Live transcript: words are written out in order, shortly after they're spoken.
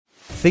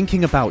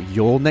thinking about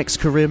your next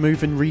career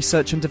move in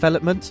research and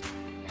development?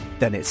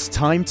 Then it's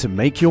time to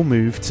make your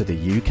move to the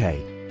UK.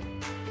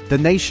 The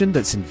nation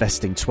that's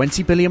investing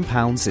 £20 billion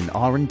in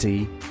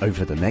R&D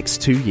over the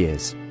next 2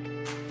 years.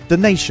 The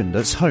nation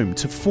that's home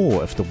to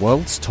 4 of the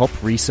world's top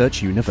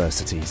research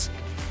universities.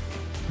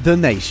 The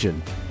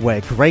nation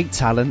where great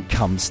talent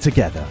comes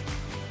together.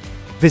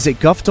 Visit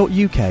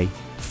gov.uk/great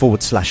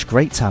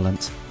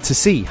talent to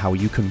see how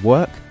you can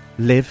work,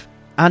 live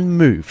and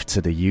move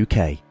to the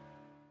UK.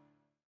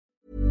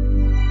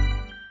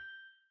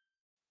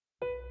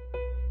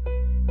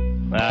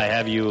 I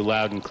have you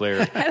loud and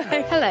clear.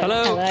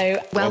 Hello.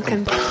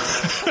 Welcome.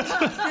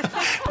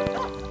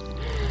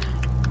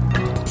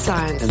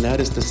 Science. And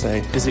that is to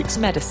say, physics,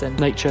 medicine,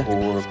 nature,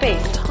 or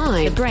space,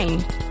 time, the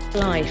brain,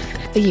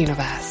 life, the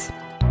universe.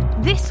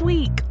 This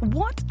week,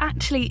 what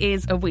actually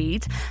is a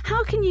weed?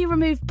 How can you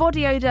remove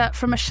body odour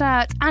from a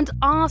shirt? And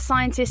are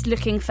scientists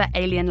looking for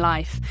alien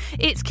life?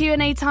 It's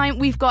Q&A time.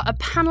 We've got a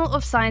panel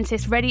of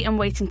scientists ready and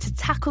waiting to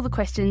tackle the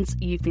questions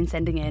you've been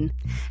sending in.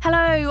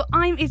 Hello,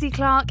 I'm Izzy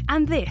Clark,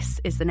 and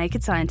this is The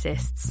Naked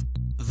Scientists.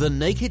 The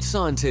Naked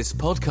Scientists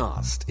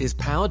podcast is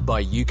powered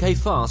by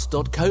ukfast.co.uk.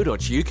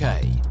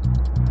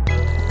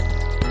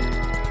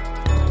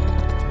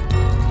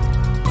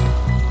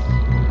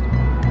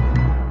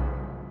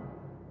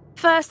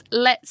 First,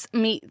 let's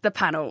meet the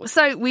panel.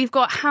 So we've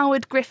got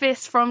Howard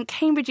Griffiths from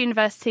Cambridge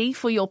University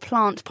for your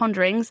plant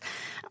ponderings.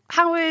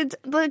 Howard,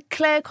 the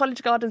Clare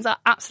College Gardens are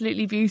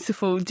absolutely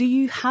beautiful. Do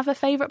you have a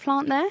favourite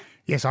plant there?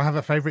 Yes, I have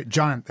a favourite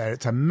giant there.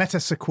 It's a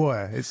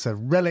metasequoia. It's a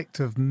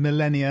relict of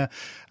millennia,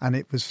 and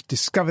it was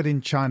discovered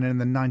in China in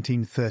the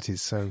 1930s.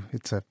 So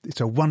it's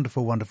a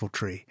wonderful, wonderful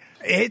tree.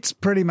 It's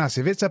pretty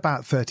massive. It's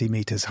about 30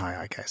 metres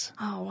high, I guess.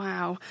 Oh,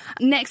 wow.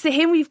 Next to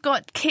him, we've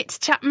got Kit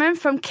Chapman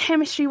from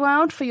Chemistry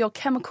World for your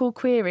chemical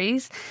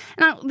queries.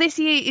 Now, this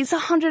year is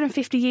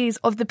 150 years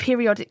of the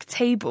periodic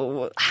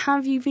table.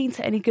 Have you been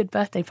to any good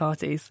birthday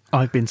parties?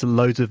 I've been to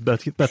loads of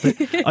birthday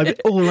I've been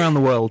all around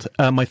the world.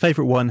 My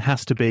favourite one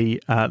has to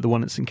be the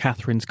one at St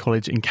Catherine's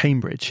College in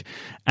Cambridge.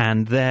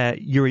 And there,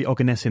 Yuri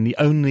Oganessin, the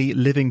only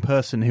living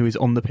person who is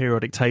on the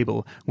periodic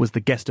table, was the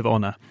guest of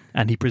honour.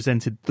 And he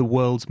presented the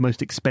world's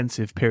most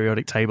expensive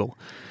periodic table,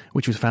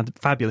 which was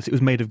fabulous. It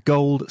was made of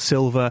gold,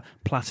 silver,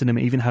 platinum,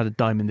 it even had a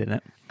diamond in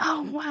it.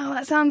 Oh, wow,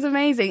 that sounds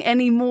amazing.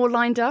 Any more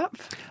lined up?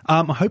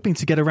 I'm hoping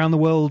to get around the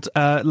world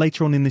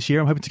later on in this year.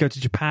 I'm hoping to go to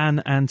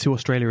Japan and to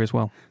Australia as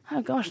well.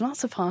 Oh, gosh,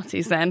 lots of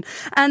parties then.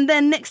 And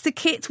then next to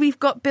Kit, we've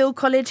got Bill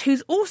College,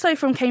 who's also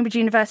from Cambridge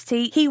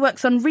University. He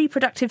works on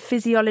reproductive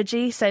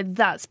physiology, so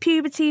that's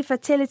puberty,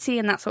 fertility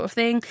and that sort of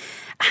thing.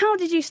 How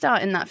did you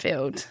start in that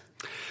field?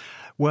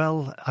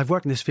 Well, I've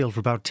worked in this field for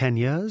about 10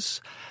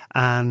 years,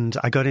 and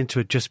I got into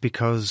it just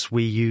because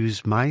we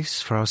use mice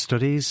for our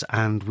studies,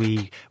 and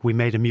we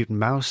made a mutant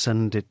mouse,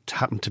 and it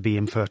happened to be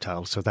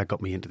infertile, so that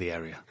got me into the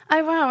area.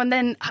 Oh, wow. And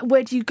then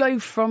where do you go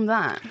from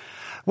that?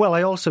 Well,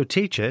 I also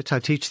teach it. I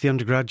teach the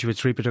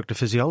undergraduates reproductive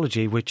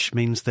physiology, which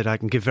means that I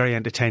can give very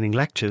entertaining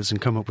lectures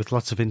and come up with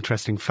lots of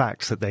interesting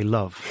facts that they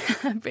love.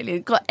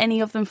 Brilliant. Got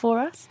any of them for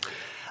us?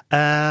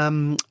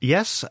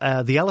 Yes,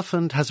 the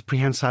elephant has a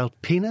prehensile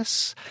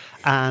penis,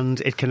 and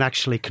it can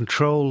actually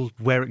control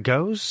where it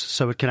goes,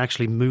 so it can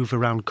actually move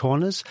around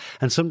corners,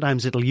 and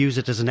sometimes it'll use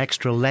it as an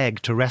extra leg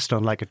to rest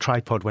on like a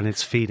tripod when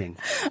it's feeding.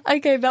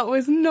 Okay, that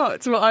was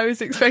not what I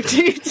was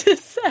expecting you to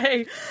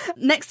say.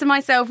 Next to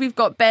myself, we've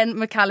got Ben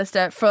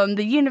McAllister from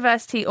the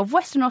University of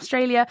Western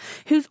Australia,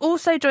 who's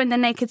also joined the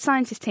Naked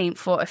Scientist team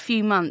for a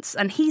few months,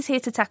 and he's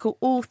here to tackle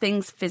all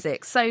things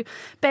physics. So,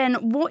 Ben,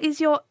 what is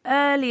your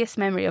earliest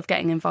memory of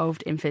getting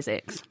involved in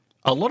physics?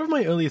 A lot of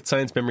my earliest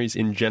science memories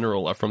in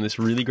general are from this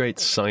really great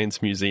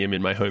science museum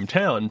in my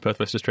hometown, Perth,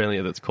 West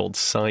Australia, that's called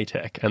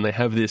SciTech. And they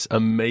have this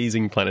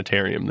amazing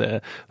planetarium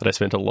there that I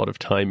spent a lot of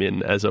time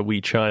in as a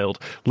wee child,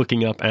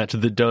 looking up at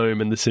the dome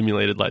and the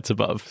simulated lights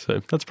above.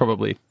 So that's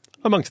probably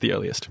amongst the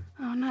earliest.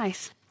 Oh,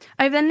 nice.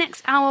 Over the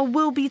next hour,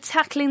 we'll be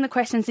tackling the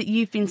questions that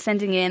you've been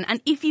sending in. And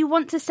if you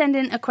want to send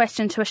in a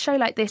question to a show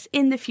like this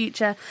in the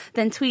future,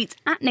 then tweet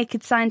at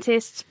Naked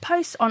Scientists,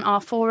 post on our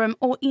forum,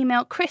 or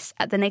email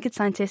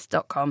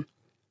chris@thenakedscientist.com.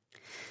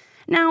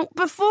 Now,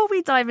 before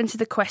we dive into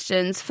the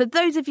questions, for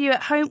those of you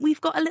at home,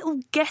 we've got a little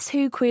Guess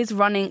Who quiz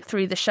running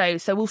through the show.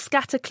 So we'll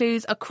scatter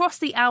clues across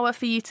the hour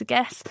for you to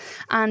guess.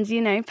 And,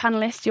 you know,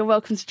 panellists, you're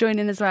welcome to join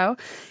in as well.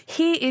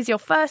 Here is your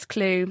first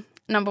clue.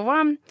 Number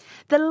 1,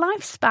 the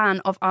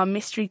lifespan of our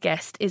mystery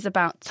guest is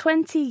about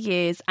 20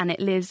 years and it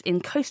lives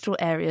in coastal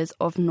areas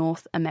of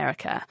North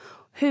America.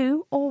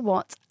 Who or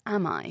what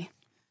am I?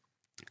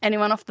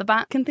 Anyone off the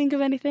bat can think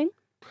of anything?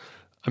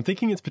 I'm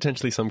thinking it's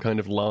potentially some kind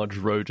of large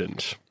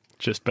rodent,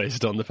 just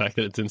based on the fact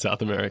that it's in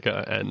South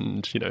America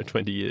and,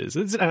 20 years.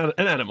 It's an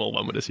animal,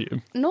 one would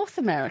assume. North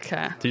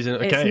America. Okay,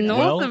 it's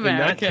North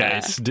America. In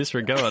that case,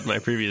 disregard my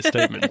previous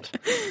statement.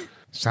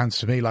 Sounds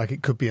to me like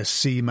it could be a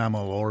sea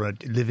mammal or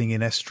living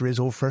in estuaries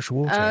or fresh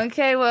water.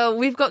 Okay, well,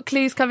 we've got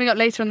clues coming up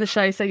later on the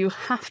show, so you'll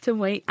have to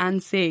wait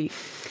and see.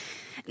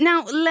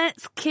 Now,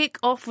 let's kick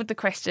off with the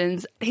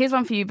questions. Here's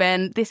one for you,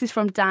 Ben. This is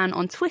from Dan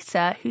on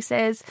Twitter, who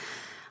says,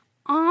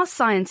 are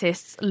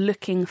scientists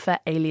looking for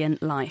alien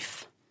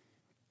life?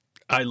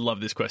 I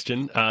love this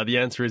question. The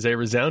answer is a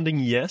resounding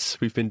yes.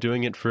 We've been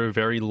doing it for a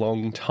very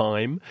long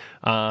time.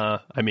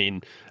 I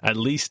mean, at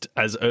least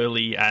as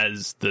early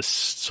as the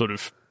sort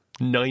of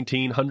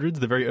 1900s,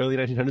 the very early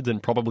 1900s,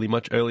 and probably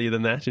much earlier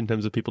than that in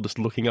terms of people just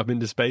looking up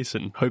into space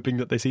and hoping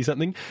that they see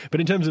something. But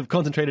in terms of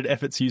concentrated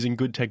efforts using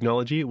good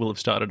technology, it will have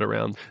started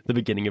around the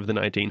beginning of the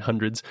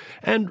 1900s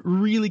and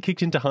really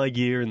kicked into high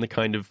gear in the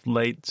kind of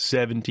late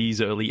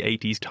 70s, early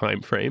 80s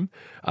time frame.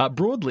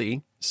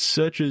 Broadly,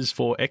 searches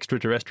for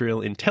extraterrestrial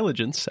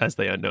intelligence, as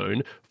they are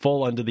known,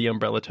 fall under the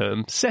umbrella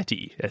term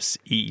SETI,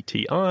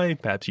 S-E-T-I,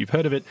 perhaps you've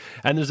heard of it,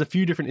 and there's a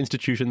few different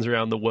institutions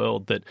around the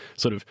world that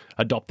sort of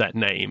adopt that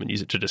name and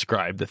use it to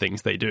describe the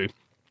things they do.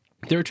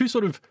 There are two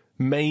sort of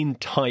main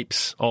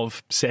types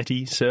of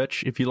SETI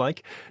search, if you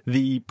like.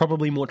 The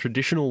probably more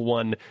traditional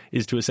one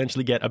is to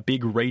essentially get a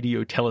big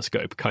radio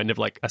telescope, kind of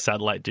like a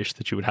satellite dish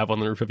that you would have on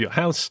the roof of your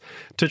house,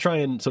 to try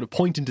and sort of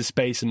point into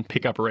space and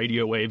pick up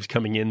radio waves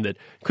coming in that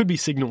could be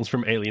signals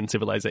from alien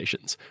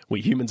civilizations.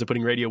 We humans are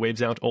putting radio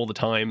waves out all the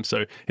time,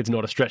 so it's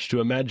not a stretch to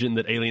imagine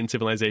that alien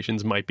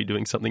civilizations might be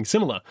doing something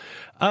similar.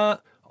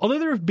 Although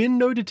there have been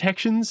no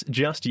detections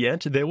just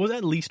yet, there was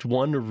at least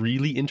one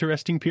really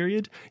interesting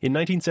period. In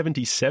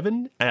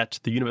 1977,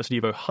 at the University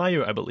of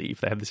Ohio, I believe,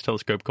 they have this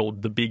telescope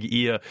called the Big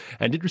Ear,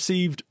 and it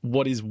received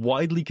what is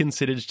widely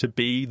considered to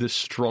be the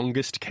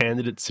strongest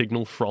candidate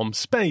signal from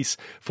space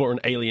for an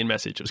alien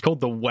message. It was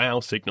called the WOW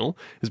signal.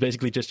 It was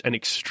basically just an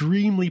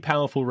extremely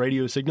powerful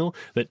radio signal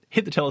that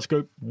hit the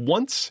telescope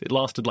once. It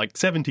lasted like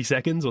 70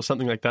 seconds or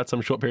something like that,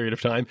 some short period of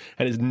time,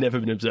 and has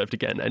never been observed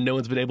again. And no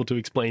one's been able to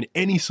explain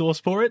any source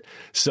for it.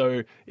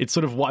 So it's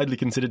sort of widely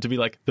considered to be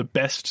like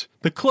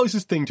the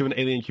closest thing to an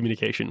alien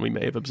communication we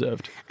may have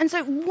observed. And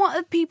so what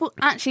are people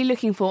actually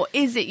looking for?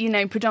 Is it,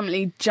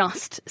 predominantly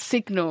just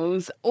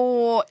signals,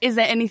 or is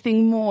there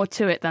anything more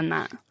to it than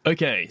that?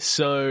 Okay,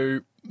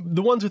 so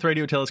the ones with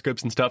radio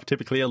telescopes and stuff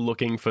typically are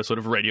looking for sort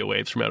of radio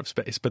waves from out of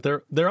space, but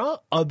there are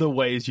other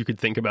ways you could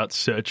think about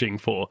searching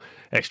for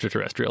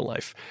extraterrestrial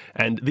life,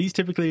 and these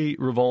typically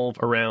revolve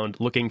around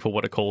looking for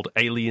what are called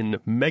alien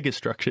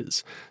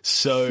megastructures.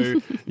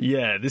 So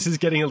yeah, this is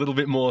getting a little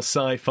bit more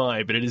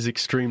sci-fi, but it is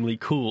extremely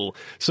cool.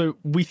 So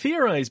we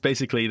theorize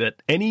basically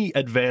that any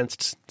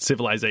advanced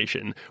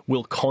civilization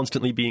will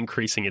constantly be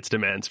increasing its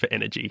demands for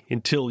energy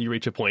until you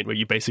reach a point where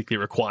you basically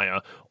require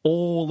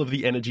all of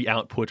the energy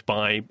output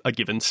by a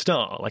given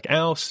star. Like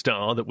our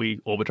star that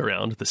we orbit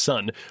around, the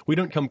sun, we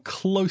don't come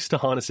close to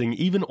harnessing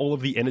even all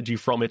of the energy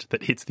from it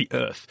that hits the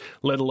Earth,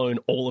 let alone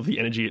all of the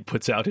energy it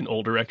puts out in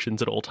all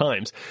directions at all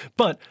times.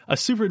 But a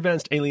super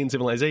advanced alien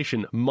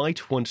civilization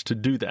might want to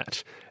do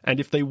that. And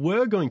if they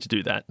were going to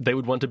do that, they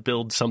would want to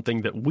build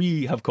something that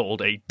we have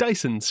called a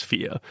Dyson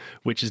sphere,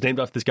 which is named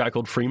after this guy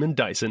called Freeman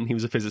Dyson. He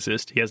was a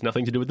physicist. He has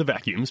nothing to do with the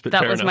vacuums, but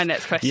that fair was enough. My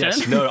next question.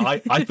 Yes, no,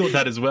 I thought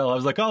that as well. I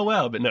was like, oh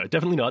wow, but no,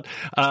 definitely not.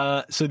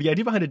 So the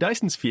idea behind a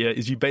Dyson sphere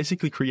is you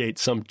basically create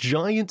some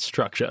giant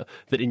structure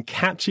that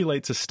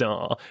encapsulates a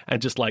star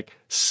and just like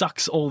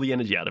sucks all the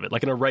energy out of it,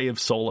 like an array of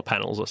solar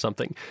panels or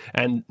something.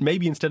 And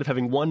maybe instead of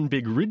having one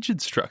big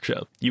rigid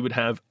structure, you would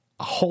have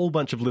a whole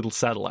bunch of little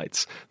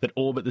satellites that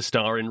orbit the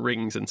star in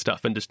rings and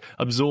stuff and just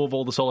absorb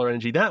all the solar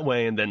energy that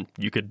way, and then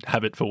you could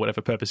have it for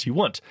whatever purpose you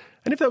want.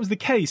 And if that was the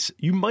case,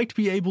 you might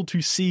be able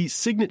to see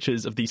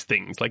signatures of these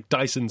things, like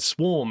Dyson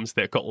swarms,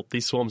 they're called,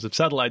 these swarms of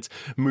satellites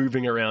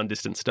moving around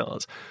distant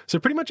stars. So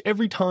pretty much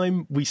every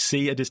time we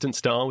see a distant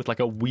star with like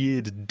a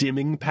weird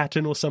dimming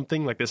pattern or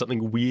something, like there's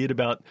something weird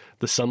about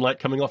the sunlight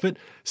coming off it,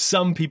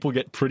 some people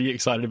get pretty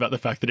excited about the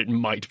fact that it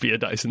might be a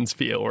Dyson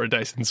sphere or a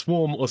Dyson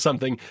swarm or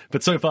something,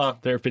 but so far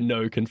there have been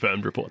no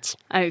confirmed reports.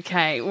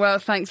 Okay, well,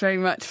 thanks very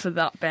much for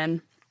that,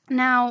 Ben.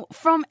 Now,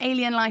 from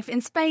alien life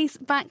in space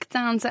back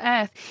down to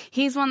Earth,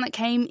 here's one that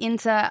came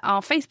into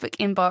our Facebook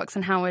inbox,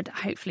 and Howard,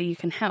 hopefully you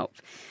can help.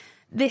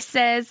 This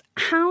says,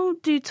 how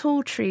do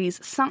tall trees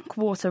suck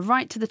water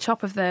right to the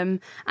top of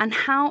them, and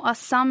how are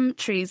some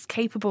trees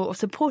capable of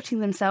supporting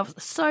themselves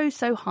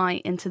so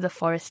high into the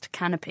forest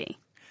canopy?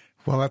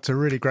 Well, that's a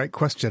really great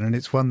question, and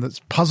it's one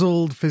that's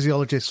puzzled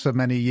physiologists for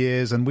many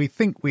years, and we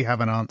think we have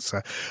an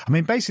answer. I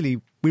mean, basically,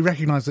 we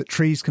recognise that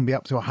trees can be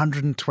up to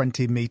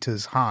 120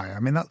 metres high. I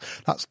mean,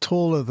 that's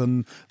taller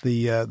than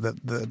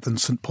than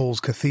St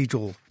Paul's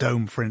Cathedral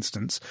dome, for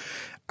instance.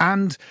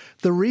 And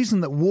the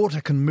reason that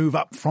water can move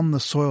up from the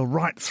soil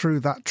right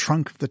through that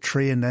trunk of the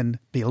tree and then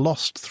be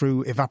lost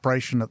through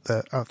evaporation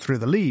through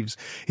the leaves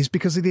is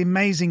because of the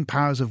amazing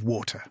powers of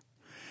water.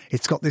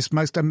 It's got this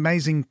most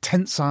amazing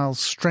tensile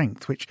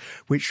strength, which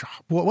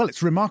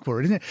it's remarkable,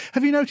 isn't it?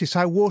 Have you noticed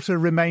how water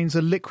remains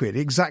a liquid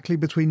exactly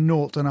between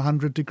 0 and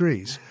 100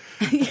 degrees?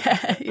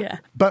 Yeah.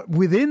 But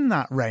within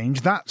that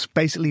range, that's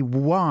basically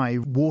why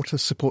water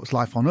supports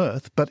life on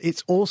Earth, but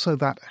it's also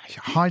that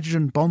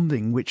hydrogen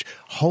bonding which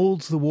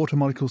holds the water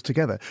molecules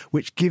together,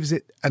 which gives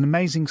it an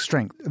amazing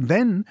strength. And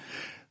then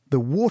the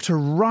water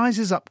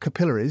rises up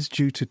capillaries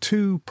due to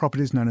two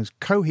properties known as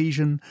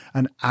cohesion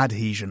and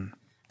adhesion.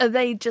 are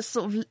they just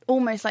sort of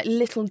almost like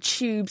little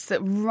tubes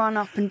that run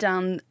up and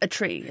down a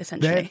tree,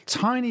 essentially? They're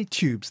tiny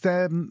tubes.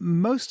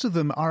 Most of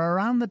them are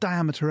around the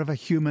diameter of a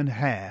human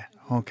hair.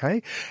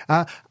 Okay.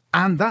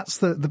 And that's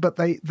but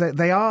they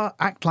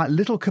act like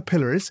little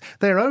capillaries.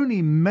 They're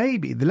only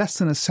maybe less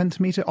than a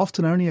centimetre,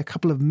 often only a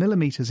couple of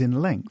millimetres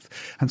in length.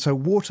 And so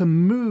water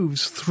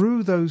moves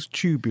through those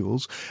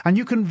tubules, and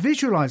you can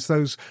visualise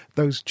those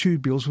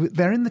tubules.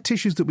 They're in the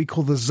tissues that we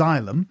call the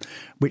xylem,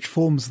 which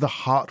forms the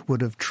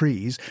heartwood of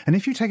trees. And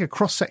if you take a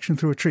cross-section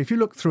through a tree, if you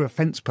look through a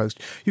fence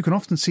post, you can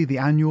often see the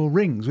annual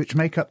rings, which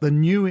make up the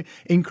new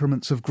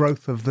increments of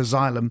growth of the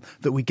xylem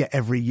that we get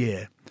every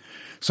year.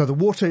 So the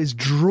water is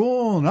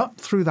drawn up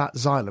through that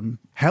xylem,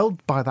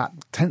 held by that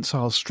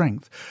tensile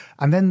strength.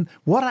 And then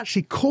what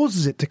actually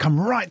causes it to come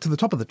right to the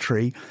top of the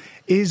tree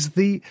is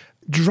the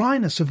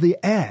dryness of the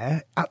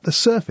air at the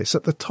surface,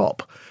 at the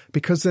top,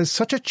 because there's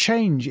such a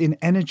change in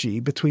energy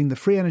between the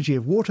free energy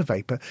of water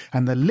vapour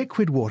and the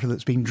liquid water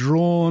that's being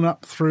drawn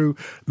up through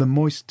the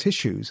moist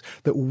tissues,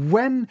 that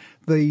when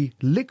the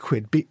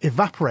liquid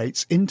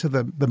evaporates into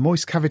the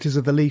moist cavities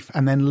of the leaf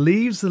and then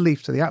leaves the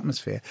leaf to the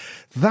atmosphere,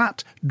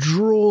 that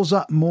draws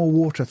up more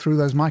water through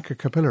those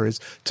microcapillaries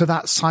to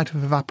that site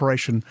of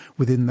evaporation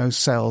within those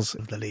cells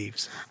of the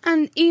leaves.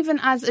 And even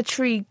as a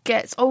tree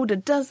gets older,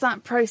 does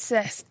that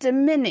process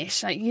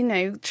diminish? Like,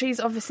 trees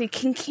obviously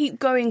can keep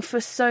going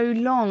for so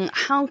long.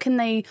 How can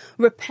they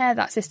repair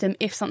that system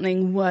if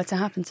something were to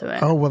happen to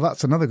it? Oh, well,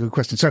 that's another good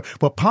question. So,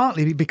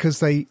 partly because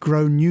they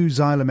grow new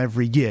xylem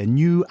every year.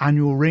 New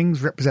annual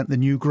rings represent the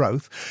new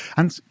growth.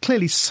 And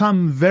clearly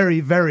some very,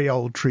 very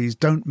old trees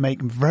don't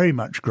make very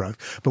much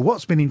growth. But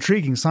what's been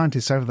intriguing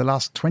scientists over the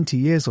last 20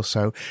 years or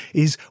so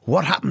is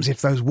what happens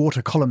if those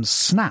water columns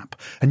snap.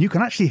 And you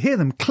can actually hear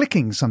them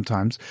clicking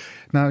sometimes.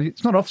 Now,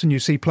 it's not often you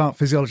see plant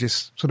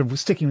physiologists sort of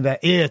sticking their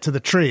ear to the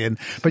tree,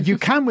 but you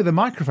can, with a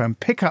microphone,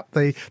 pick up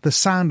the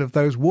sound of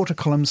those water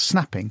columns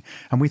snapping.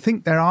 And we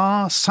think there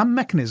are some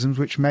mechanisms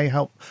which may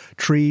help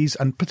trees,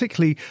 and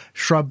particularly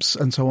shrubs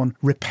and so on,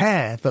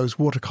 repair those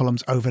water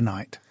columns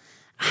overnight.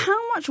 How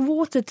much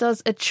water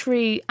does a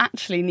tree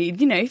actually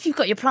need? If you've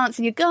got your plants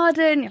in your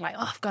garden, you're like,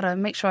 I've got to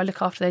make sure I look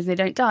after those, they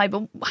don't die.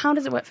 But how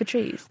does it work for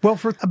trees? Well,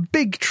 for a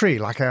big tree,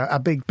 like a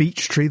big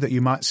beech tree that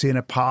you might see in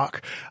a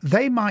park,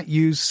 they might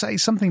use,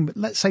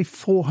 let's say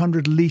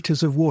 400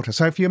 litres of water.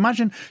 So if you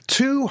imagine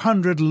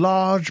 200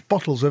 large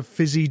bottles of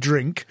fizzy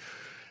drink,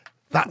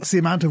 that's the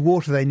amount of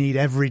water they need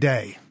every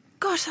day.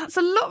 Gosh, that's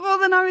a lot more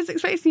than I was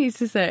expecting you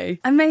to say.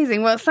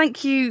 Amazing. Well,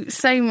 thank you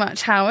so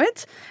much,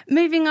 Howard.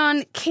 Moving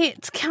on,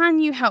 Kit, can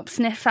you help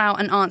sniff out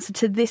an answer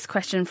to this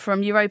question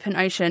from European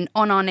Ocean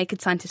on our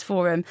Naked Scientist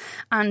forum?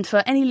 And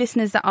for any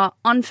listeners that are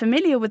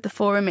unfamiliar with the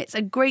forum, it's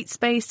a great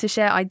space to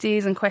share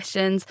ideas and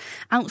questions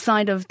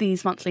outside of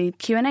these monthly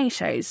Q&A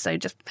shows. So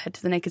just head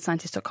to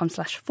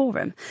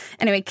thenakedscientist.com/forum.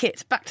 Anyway,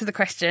 Kit, back to the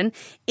question.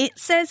 It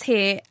says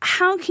here,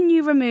 how can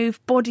you remove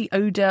body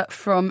odour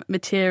from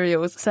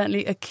materials?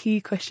 Certainly a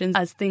key question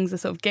as things are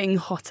sort of getting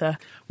hotter.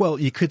 Well,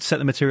 you could set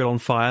the material on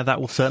fire.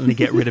 That will certainly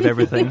get rid of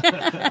everything.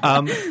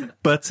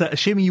 But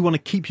assuming you want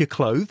to keep your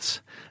clothes,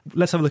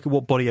 let's have a look at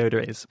what body odour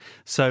is.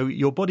 So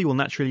your body will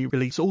naturally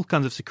release all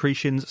kinds of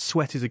secretions.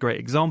 Sweat is a great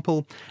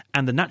example.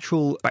 And the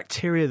natural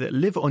bacteria that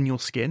live on your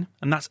skin,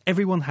 and that's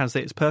everyone has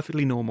it, it's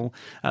perfectly normal,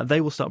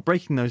 they will start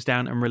breaking those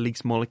down and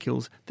release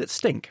molecules that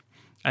stink.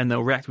 And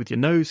they'll react with your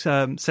nose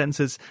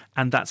sensors,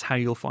 and that's how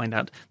you'll find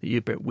out that you're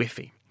a bit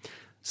whiffy.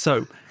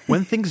 So,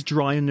 when things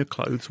dry on your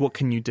clothes, what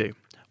can you do?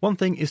 One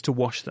thing is to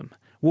wash them.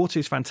 Water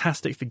is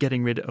fantastic for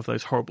getting rid of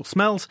those horrible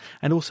smells,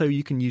 and also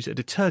you can use a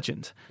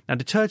detergent. Now,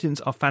 detergents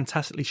are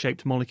fantastically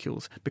shaped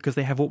molecules because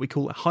they have what we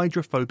call a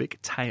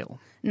hydrophobic tail.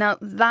 Now,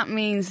 that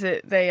means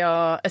that they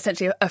are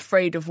essentially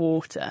afraid of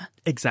water.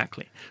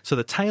 Exactly. So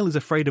the tail is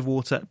afraid of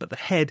water, but the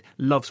head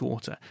loves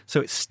water.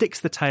 So it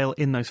sticks the tail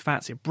in those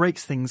fats, it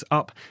breaks things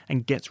up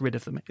and gets rid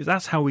of them.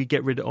 That's how we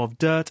get rid of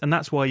dirt, and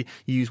that's why you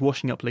use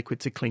washing up liquid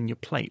to clean your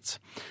plates.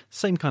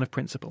 Same kind of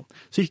principle.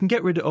 So you can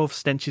get rid of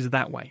stenches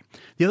that way.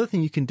 The other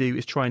thing you can do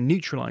is try and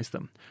neutralise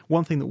them.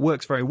 One thing that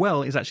works very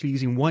well is actually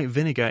using white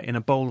vinegar in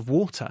a bowl of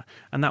water,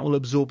 and that will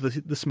absorb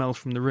the smells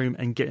from the room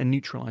and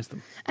neutralise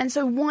them. And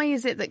so why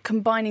is it that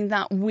combining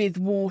that with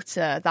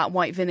water, that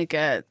white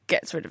vinegar,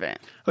 gets rid of it?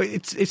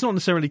 It's not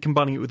necessarily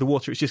combining it with the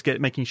water, it's just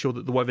making sure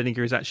that the white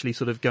vinegar is actually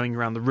sort of going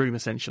around the room,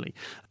 essentially.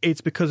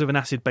 It's because of an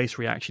acid-base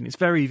reaction. It's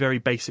very, very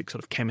basic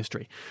sort of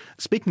chemistry.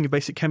 Speaking of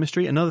basic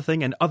chemistry, another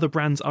thing, and other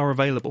brands are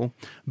available,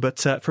 but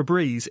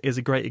Febreze is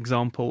a great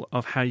example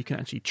of how you can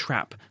actually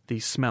trap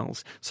these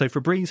smells. So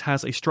Febreze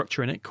has a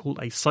structure in it called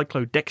a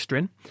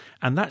cyclodextrin,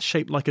 and that's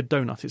shaped like a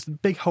donut. It's a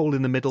big hole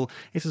in the middle.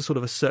 It's a sort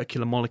of a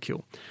circular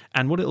molecule.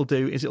 And what it'll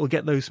do is it'll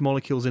get those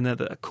molecules in there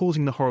that are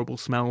causing the horrible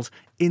smells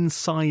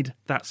inside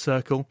that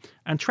circle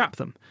and trap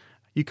them.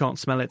 You can't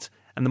smell it,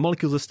 and the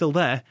molecules are still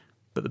there,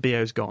 but the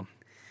BO's gone.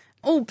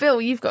 Oh, Bill,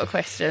 you've got a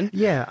question.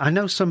 Yeah, I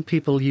know some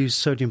people use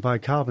sodium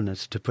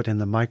bicarbonate to put in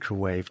the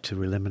microwave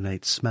to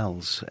eliminate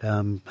smells.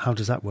 How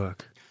does that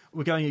work?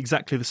 We're going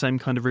exactly the same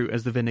kind of route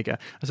as the vinegar.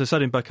 So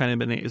sodium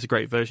bicarbonate is a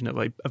great version of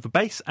a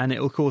base, and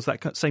it will cause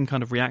that same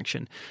kind of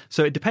reaction.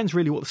 So it depends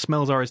really what the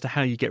smells are as to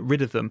how you get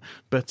rid of them.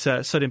 But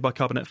sodium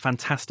bicarbonate,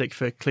 fantastic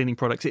for cleaning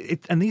products.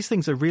 And these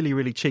things are really,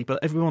 really cheap. But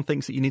everyone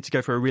thinks that you need to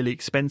go for a really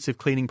expensive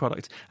cleaning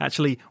product.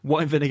 Actually,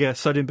 wine vinegar,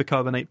 sodium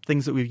bicarbonate,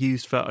 things that we've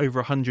used for over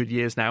 100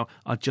 years now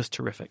are just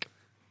terrific.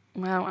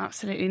 Well,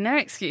 absolutely no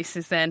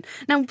excuses then.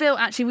 Now, Bill,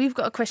 actually, we've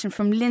got a question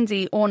from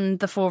Lindsay on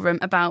the forum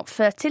about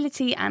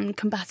fertility and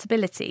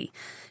compatibility.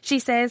 She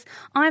says,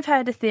 I've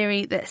heard a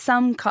theory that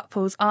some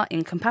couples are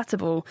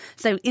incompatible.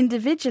 So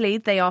individually,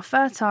 they are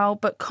fertile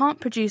but can't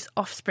produce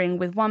offspring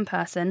with one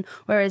person,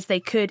 whereas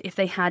they could if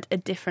they had a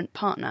different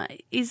partner.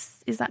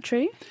 Is that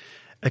true?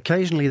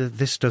 Occasionally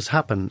this does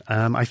happen.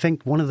 I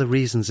think one of the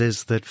reasons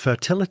is that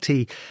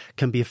fertility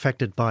can be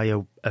affected by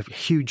a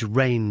huge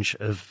range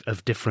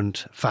of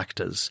different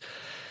factors.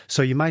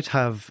 So you might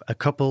have a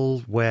couple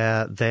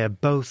where they're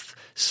both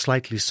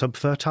slightly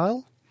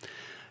subfertile,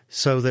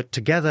 so that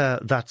together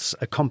that's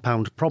a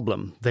compound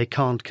problem. They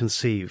can't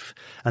conceive.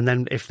 And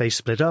then if they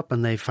split up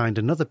and they find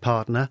another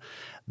partner,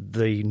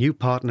 the new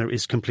partner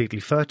is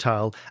completely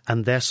fertile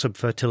and their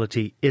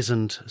subfertility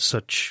isn't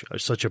such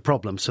a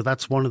problem. So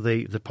that's one of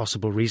the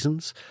possible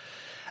reasons.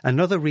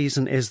 Another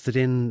reason is that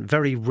in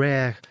very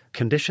rare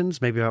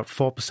conditions, maybe about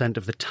 4%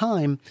 of the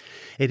time,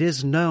 it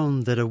is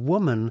known that a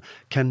woman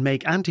can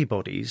make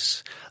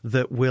antibodies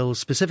that will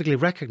specifically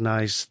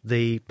recognize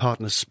the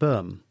partner's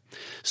sperm.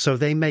 So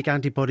they make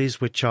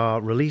antibodies which are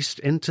released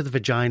into the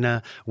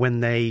vagina when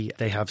they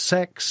have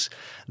sex.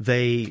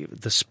 The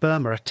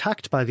sperm are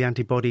attacked by the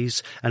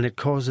antibodies and it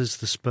causes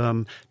the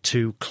sperm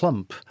to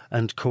clump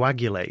and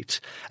coagulate.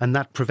 And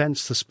that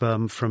prevents the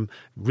sperm from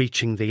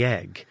reaching the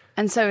egg.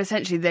 And so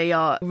essentially they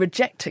are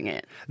rejecting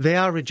it. They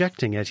are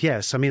rejecting it,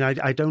 yes. I mean,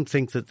 I don't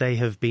think that they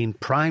have been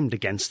primed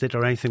against it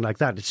or anything like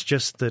that. It's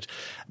just that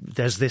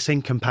there's this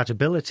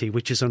incompatibility,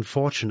 which is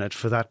unfortunate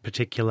for that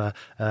particular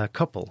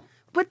couple.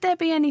 Would there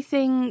be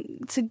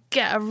anything to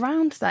get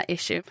around that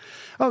issue?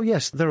 Oh,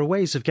 yes, there are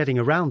ways of getting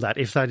around that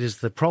if that is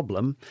the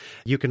problem.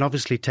 You can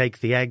obviously take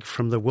the egg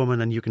from the woman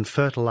and you can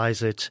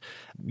fertilize it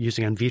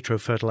using in vitro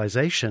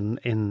fertilization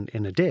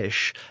in a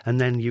dish,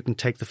 and then you can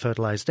take the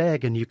fertilized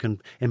egg and you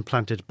can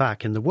implant it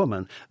back in the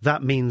woman.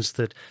 That means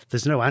that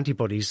there's no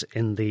antibodies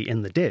in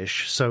the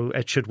dish, so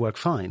it should work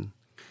fine.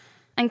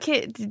 And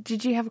Kit,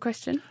 did you have a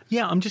question?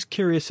 Yeah, I'm just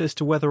curious as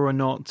to whether or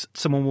not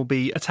someone will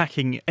be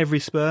attacking every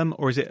sperm,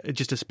 or is it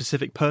just a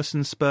specific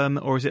person's sperm,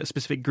 or is it a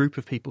specific group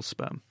of people's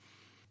sperm?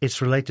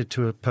 It's related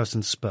to a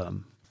person's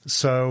sperm.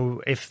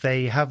 So if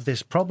they have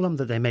this problem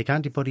that they make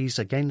antibodies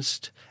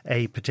against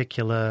a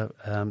particular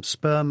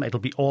sperm, it'll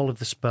be all of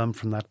the sperm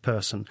from that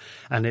person,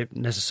 and it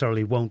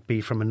necessarily won't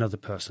be from another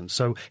person.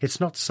 So it's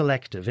not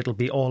selective. It'll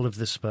be all of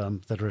the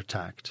sperm that are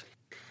attacked.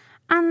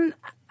 And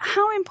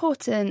how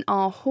important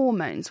are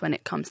hormones when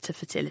it comes to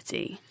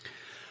fertility?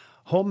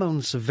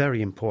 Hormones are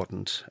very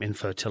important in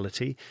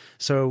fertility.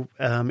 So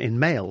in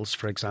males,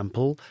 for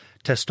example,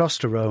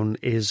 testosterone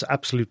is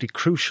absolutely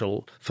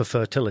crucial for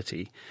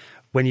fertility.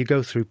 When you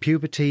go through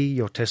puberty,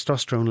 your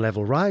testosterone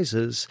level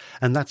rises,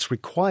 and that's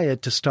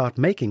required to start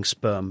making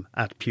sperm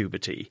at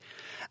puberty.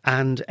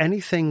 And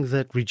anything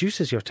that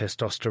reduces your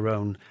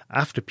testosterone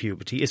after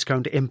puberty is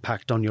going to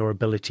impact on your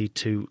ability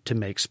to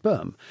make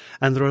sperm.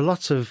 And there are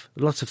lots of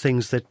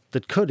things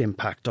that could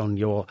impact on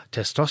your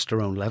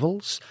testosterone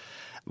levels.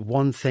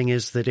 One thing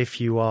is that if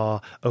you are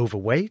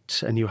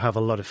overweight and you have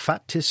a lot of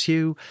fat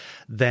tissue,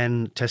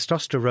 then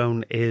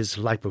testosterone is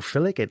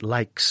lipophilic. It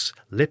likes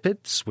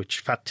lipids, which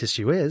fat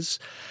tissue is.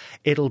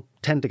 It'll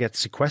tend to get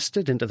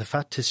sequestered into the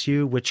fat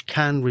tissue, which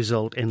can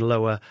result in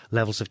lower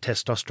levels of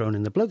testosterone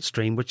in the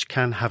bloodstream, which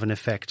can have an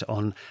effect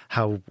on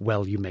how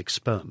well you make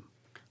sperm.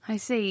 I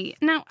see.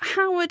 Now,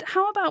 Howard,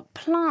 how about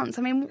plants?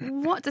 I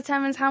mean, what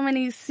determines how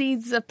many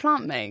seeds a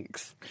plant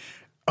makes?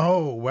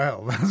 Oh,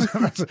 well,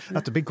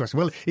 that's a big question.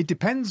 Well, it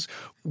depends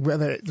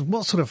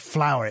what sort of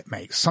flower it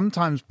makes.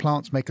 Sometimes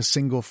plants make a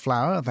single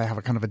flower. They have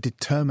a kind of a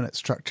determinate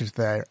structure to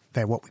their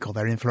what we call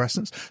their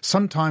inflorescence.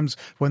 Sometimes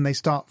when they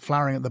start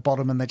flowering at the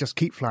bottom and they just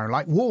keep flowering,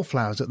 like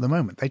wallflowers at the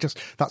moment,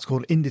 that's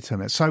called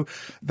indeterminate. So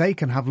they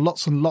can have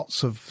lots and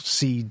lots of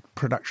seed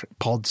production,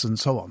 pods and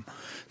so on.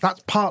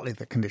 That's partly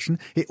the condition.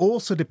 It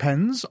also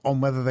depends on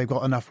whether they've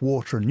got enough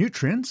water and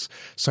nutrients.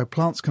 So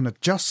plants can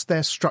adjust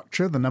their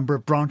structure, the number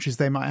of branches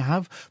they might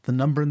have, the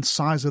number and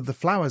size of the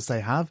flowers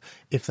they have,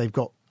 if they've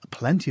got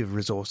plenty of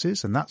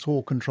resources, and that's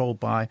all controlled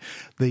by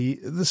the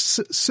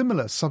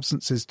similar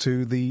substances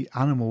to the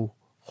animal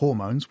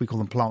hormones. We call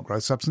them plant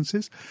growth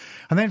substances.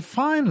 And then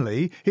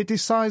finally, it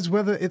decides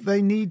whether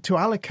they need to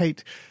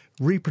allocate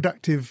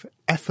reproductive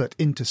effort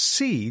into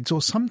seeds,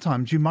 or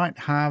sometimes you might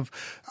have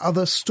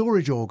other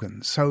storage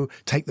organs. So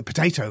take the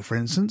potato, for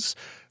instance.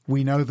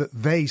 We know that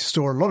they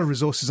store a lot of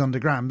resources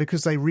underground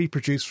because they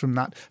reproduce from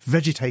that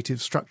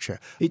vegetative structure.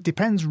 It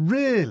depends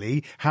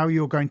really how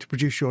you're going to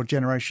produce your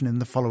generation in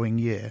the following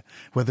year,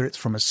 whether it's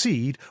from a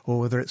seed or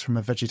whether it's from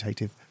a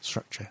vegetative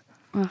structure.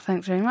 Well,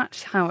 thanks very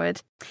much,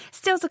 Howard.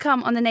 Still to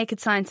come on The Naked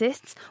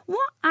Scientists,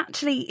 what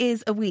actually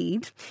is a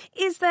weed?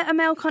 Is there a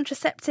male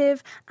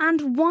contraceptive?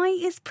 And why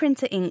is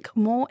printer ink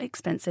more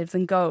expensive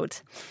than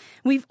gold?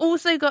 We've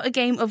also got a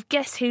game of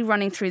Guess Who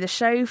running through the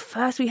show.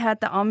 First, we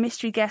heard that our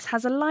mystery guest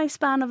has a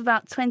lifespan of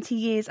about 20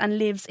 years and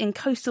lives in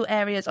coastal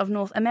areas of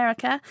North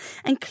America.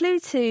 And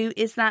clue 2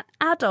 is that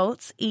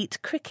adults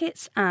eat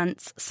crickets,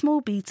 ants,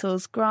 small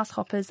beetles,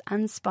 grasshoppers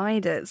and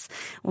spiders.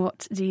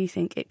 What do you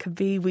think it could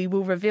be? We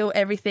will reveal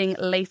everything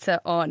later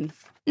on.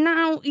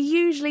 Now,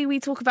 usually we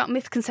talk about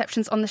myth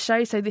conceptions on the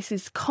show, so this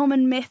is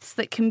common myths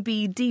that can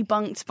be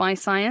debunked by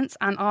science,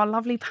 and our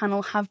lovely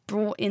panel have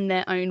brought in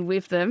their own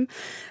with them.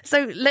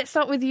 So let's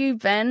start with you,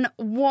 Ben.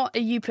 What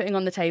are you putting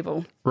on the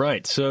table?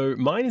 Right, so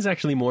mine is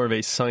actually more of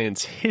a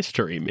science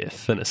history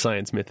myth than a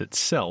science myth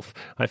itself.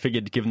 I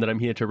figured, given that I'm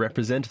here to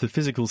represent the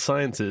physical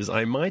sciences,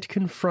 I might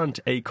confront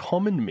a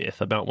common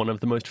myth about one of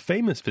the most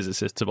famous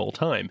physicists of all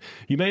time.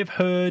 You may have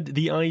heard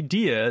the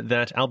idea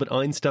that Albert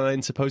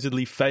Einstein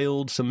supposedly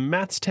failed some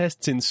maths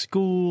tests in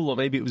school, or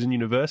maybe it was in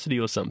university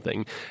or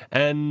something.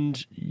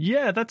 And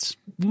yeah, that's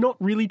not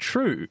really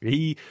true.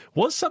 He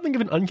was something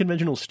of an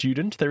unconventional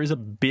student. There is a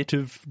bit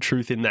of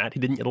truth in that. He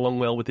didn't get along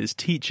well with his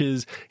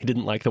teachers. He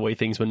didn't like the way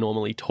things were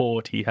normally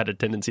taught. He had a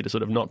tendency to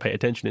sort of not pay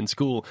attention in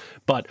school.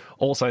 But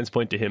all signs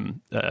point to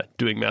him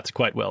doing maths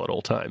quite well at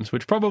all times,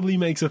 which probably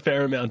makes a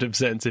fair amount of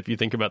sense if you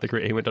think about the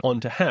career he went on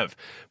to have.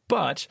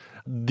 But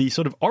the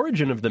sort of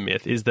origin of the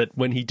myth is that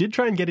when he did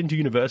try and get into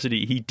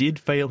university, he did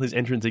fail his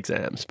entrance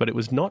exams, but it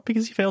was not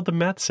because he failed the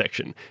maths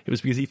section. It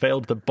was because he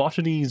failed the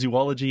botany,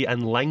 zoology,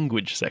 and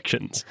language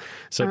sections.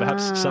 So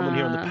perhaps someone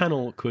here on the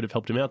panel could have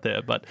helped him out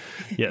there. But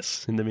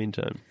yes, in the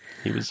meantime,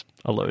 he was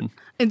alone.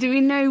 And do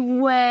we know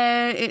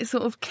where it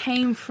sort of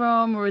came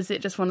from, or is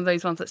it just one of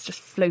those ones that's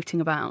just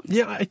floating about?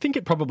 Yeah, I think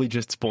it probably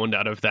just spawned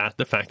out of that,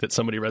 the fact that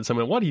somebody read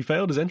somewhere, what, he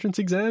failed his entrance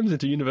exams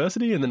into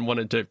university, and then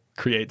wanted to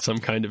create some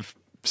kind of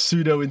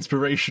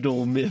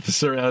pseudo-inspirational myth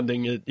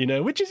surrounding it, you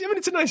know, which is, I mean,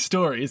 it's a nice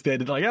story. It's the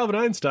idea that, like, Albert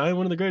Einstein,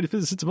 one of the greatest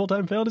physicists of all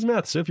time, failed his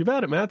maths. So if you're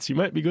bad at maths, you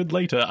might be good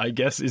later, I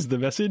guess, is the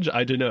message.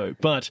 I don't know.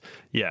 But,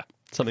 yeah,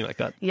 something like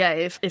that. Yeah,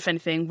 if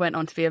anything, went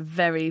on to be a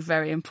very,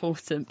 very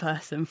important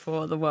person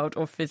for the world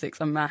of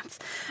physics and maths.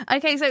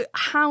 Okay, so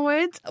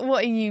Howard,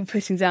 what are you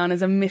putting down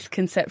as a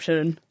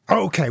misconception?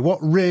 Okay, what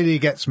really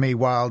gets me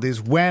wild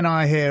is when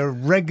I hear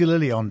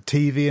regularly on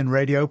TV and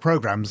radio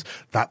programmes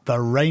that the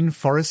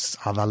rainforests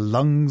are the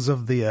lungs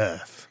of the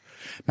earth.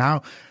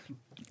 Now,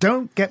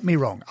 don't get me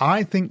wrong,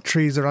 I think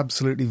trees are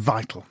absolutely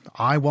vital.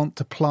 I want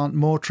to plant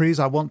more trees.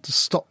 I want to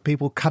stop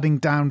people cutting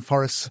down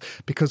forests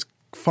because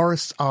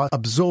forests are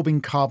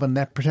absorbing carbon,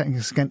 they're protecting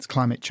us against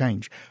climate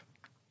change.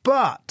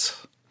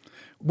 But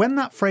when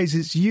that phrase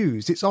is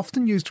used, it's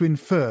often used to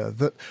infer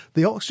that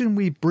the oxygen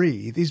we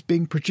breathe is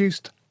being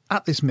produced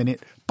at this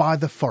minute by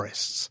the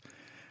forests.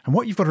 And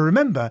what you've got to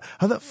remember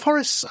are that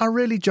forests are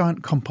really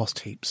giant compost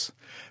heaps.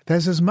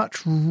 There's as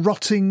much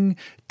rotting,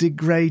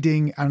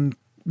 degrading and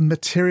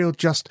material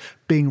just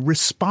being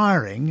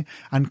respiring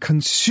and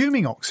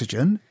consuming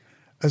oxygen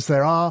as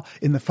there are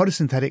in the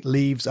photosynthetic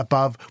leaves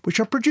above, which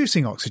are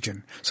producing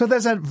oxygen. So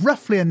there's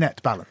roughly a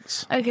net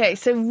balance. Okay,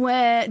 so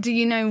do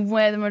you know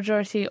where the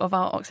majority of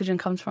our oxygen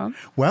comes from?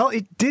 Well,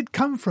 it did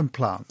come from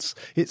plants.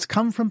 It's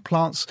come from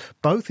plants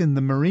both in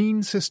the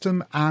marine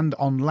system and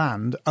on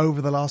land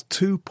over the last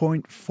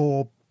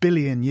 2.4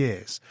 billion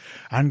years.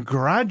 And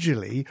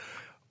gradually,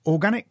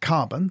 organic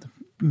carbon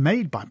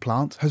made by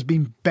plants has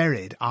been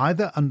buried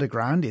either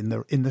underground in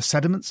the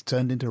sediments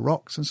turned into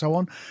rocks and so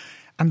on.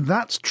 And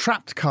that's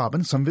trapped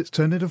carbon. Some of it's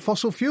turned into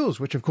fossil fuels,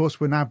 which, of course,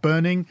 we're now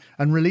burning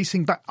and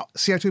releasing back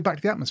CO2 back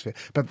to the atmosphere.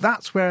 But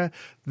that's where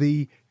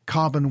the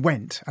carbon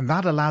went, and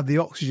that allowed the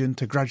oxygen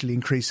to gradually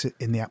increase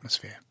in the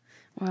atmosphere.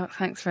 Well,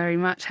 thanks very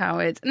much,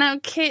 Howard. Now,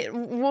 Kit,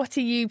 what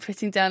are you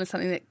putting down as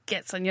something that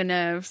gets on your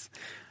nerves?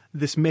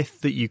 This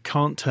myth that you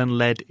can't turn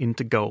lead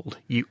into gold.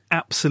 You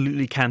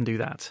absolutely can do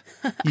that.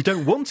 You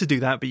don't want to do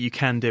that, but you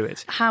can do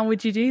it. How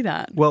would you do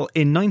that? Well,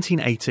 in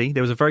 1980,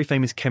 there was a very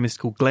famous chemist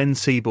called Glenn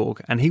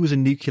Seaborg, and he was a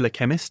nuclear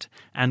chemist.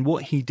 And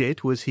what he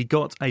did was he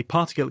got a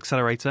particle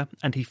accelerator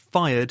and he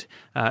fired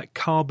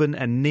carbon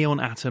and neon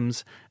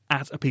atoms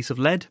at a piece of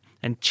lead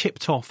and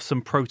chipped off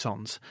some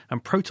protons.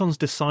 And protons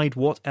decide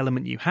what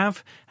element you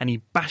have, and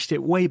he bashed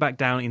it way back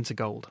down into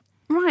gold.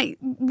 Right.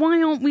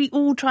 Why aren't we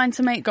all trying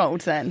to make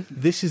gold then?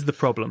 This is the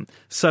problem.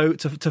 So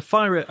to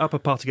fire it up a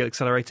particle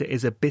accelerator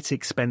is a bit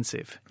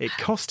expensive. It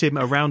cost him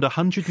around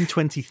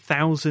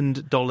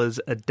 $120,000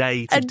 a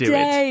day to do it. A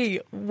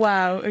day?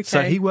 Wow, okay.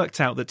 So he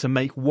worked out that to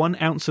make 1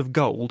 ounce of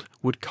gold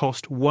would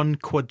cost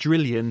 $1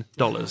 quadrillion.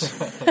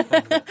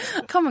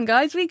 Come on,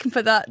 guys, we can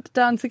put that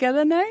down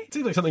together, no? It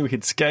seems like something we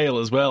could scale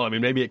as well. I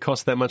mean, maybe it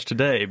costs that much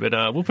today, but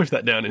we'll push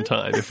that down in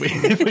time if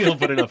we all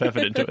put enough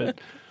effort into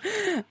it.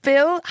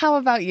 Bill, how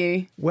about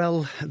you?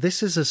 Well,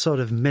 this is a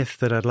sort of myth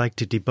that I'd like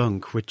to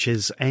debunk, which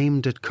is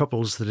aimed at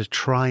couples that are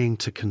trying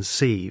to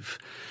conceive.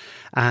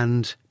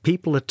 And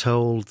people are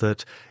told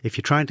that if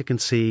you're trying to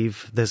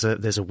conceive, there's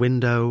a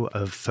window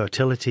of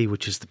fertility,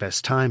 which is the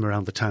best time,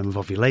 around the time of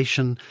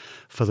ovulation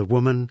for the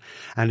woman.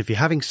 And if you're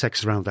having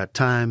sex around that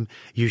time,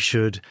 you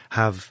should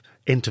have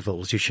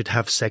intervals. You should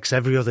have sex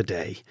every other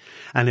day.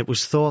 And it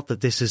was thought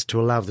that this is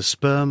to allow the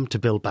sperm to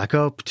build back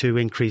up to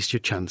increase your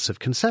chance of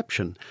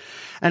conception.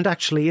 And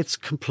actually, it's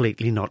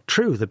completely not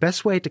true. The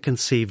best way to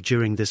conceive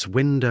during this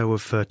window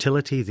of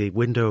fertility, the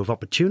window of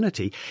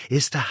opportunity,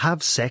 is to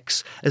have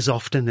sex as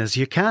often as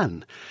you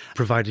can,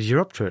 provided you're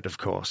up to it, of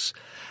course.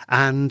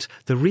 And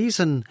the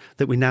reason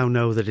that we now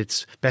know that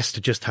it's best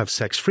to just have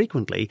sex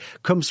frequently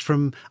comes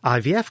from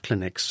IVF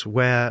clinics,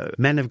 where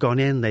men have gone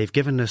in, they've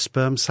given a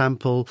sperm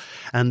sample,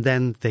 and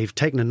then they've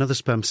taken another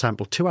sperm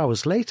sample 2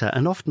 hours later,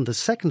 and often the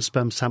second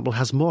sperm sample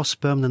has more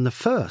sperm than the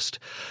first.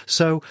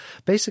 So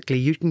basically,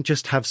 you can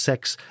just have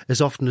sex as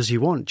often as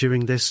you want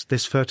during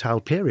this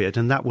fertile period,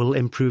 and that will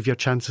improve your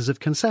chances of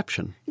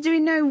conception. Do we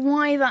know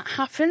why that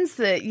happens,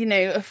 that,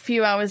 a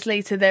few hours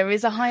later there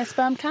is a higher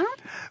sperm count?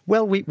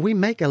 Well, we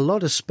make a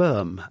lot of sperm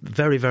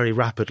very, very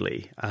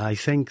rapidly. I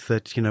think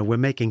that, we're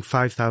making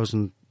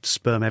 5,000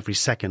 sperm every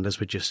second as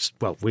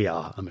we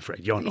are, I'm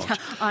afraid. You're not. Yeah,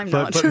 I'm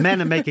not. But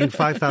men are making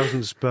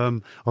 5,000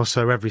 sperm or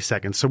so every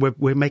second. So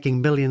we're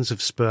making millions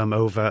of sperm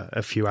over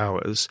a few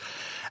hours.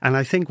 And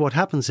I think what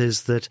happens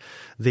is that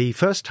the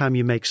first time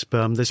you make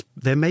sperm,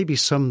 there may be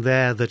some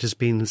there that has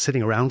been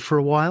sitting around for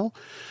a while,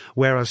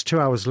 whereas 2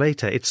 hours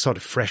later, it's sort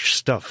of fresh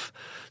stuff.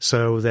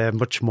 So they're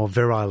much more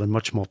virile and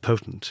much more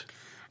potent.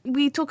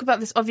 We talk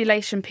about this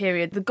ovulation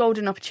period, the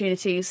golden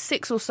opportunity is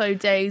 6 or so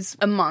days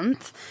a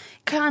month.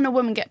 Can a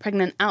woman get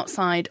pregnant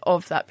outside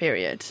of that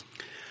period?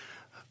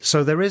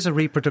 So there is a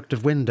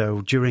reproductive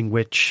window during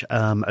which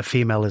a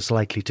female is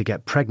likely to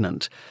get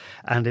pregnant,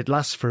 and it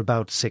lasts for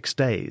about 6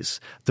 days.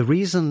 The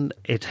reason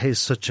it is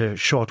such a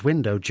short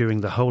window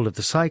during the whole of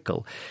the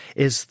cycle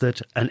is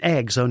that an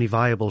egg's only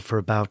viable for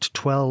about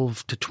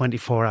 12 to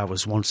 24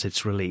 hours once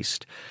it's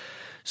released.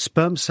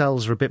 Sperm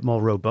cells are a bit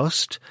more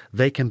robust.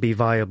 They can be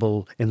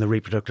viable in the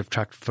reproductive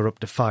tract for up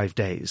to 5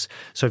 days.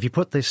 So if you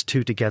put these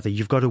two together,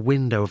 you've got a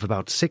window of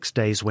about 6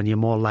 days when you're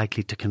more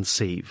likely to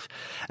conceive.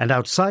 And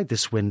outside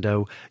this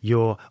window,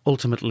 you're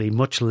ultimately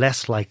much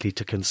less likely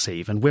to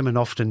conceive. And women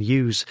often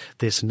use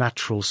this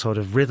natural sort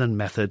of rhythm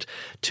method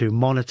to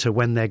monitor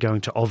when they're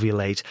going to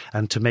ovulate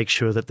and to make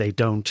sure that they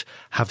don't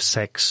have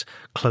sex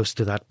close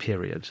to that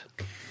period.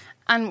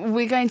 And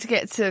we're going to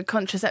get to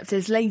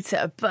contraceptives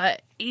later,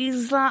 but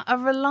is that a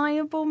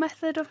reliable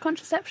method of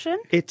contraception?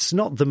 It's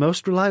not the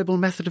most reliable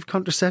method of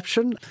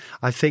contraception.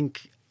 I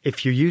think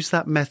if you use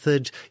that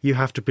method, you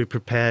have to be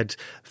prepared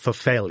for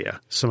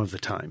failure some of the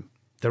time.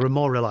 There are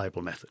more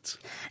reliable methods.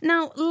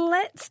 Now,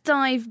 let's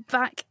dive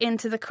back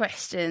into the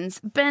questions.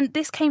 Ben,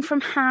 this came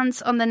from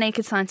Hans on the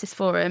Naked Scientist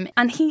Forum,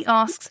 and he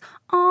asks,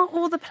 are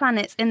all the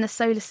planets in the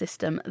solar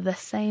system the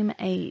same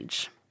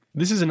age?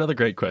 This is another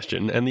great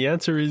question, and the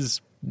answer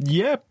is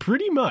yeah,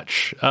 pretty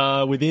much.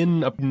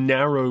 Within a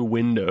narrow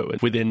window,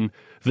 and within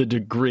the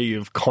degree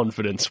of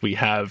confidence we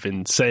have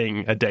in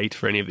saying a date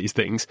for any of these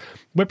things,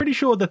 we're pretty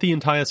sure that the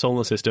entire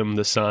solar system,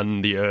 the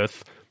sun, the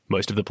Earth,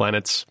 most of the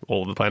planets,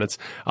 all of the planets,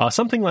 are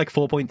something like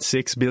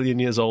 4.6 billion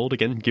years old,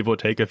 again, give or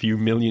take a few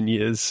million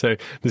years. So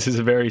this is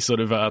a very sort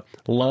of a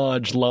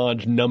large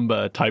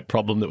number type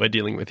problem that we're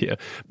dealing with here.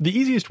 The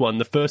easiest one,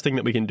 the first thing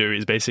that we can do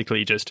is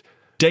basically just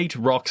date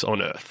rocks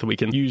on Earth. We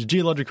can use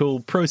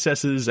geological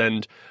processes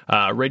and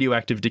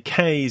radioactive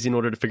decays in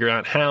order to figure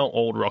out how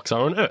old rocks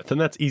are on Earth. And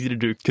that's easy to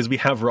do because we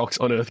have rocks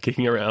on Earth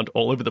kicking around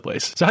all over the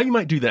place. So how you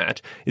might do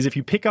that is if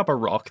you pick up a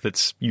rock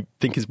that's you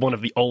think is one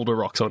of the older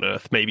rocks on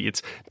Earth, maybe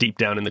it's deep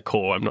down in the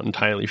core. I'm not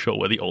entirely sure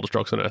where the oldest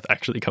rocks on Earth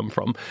actually come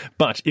from.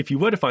 But if you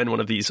were to find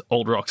one of these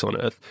old rocks on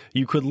Earth,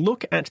 you could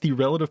look at the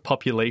relative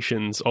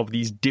populations of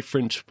these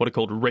different, what are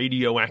called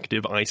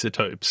radioactive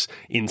isotopes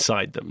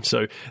inside them.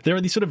 So there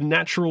are these sort of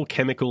natural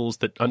chemicals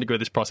that undergo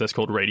this process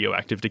called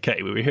radioactive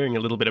decay. We were hearing a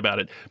little bit about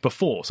it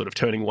before, sort of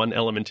turning one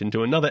element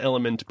into another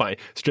element by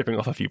stripping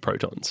off a few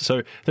protons.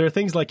 So there are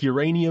things like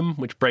uranium,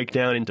 which break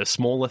down into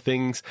smaller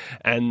things,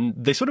 and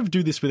they sort of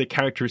do this with a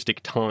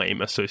characteristic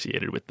time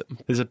associated with them.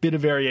 There's a bit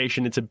of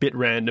variation, it's a bit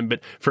random, but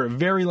for a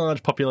very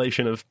large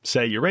population of,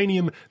 say,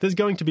 uranium, there's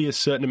going to be a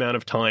certain amount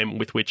of time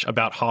with which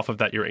about half of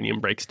that uranium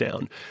breaks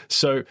down.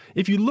 So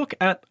if you look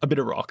at a bit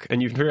of rock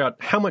and you can figure out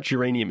how much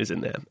uranium is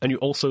in there, and you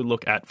also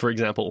look at, for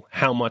example,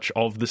 how much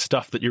of the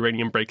stuff that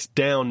uranium breaks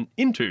down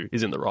into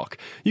is in the rock,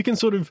 you can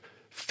sort of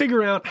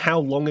figure out how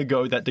long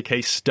ago that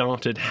decay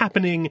started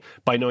happening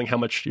by knowing how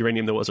much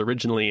uranium there was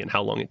originally and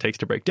how long it takes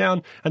to break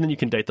down, and then you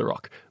can date the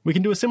rock. We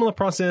can do a similar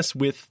process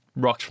with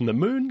rocks from the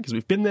moon, because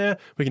we've been there.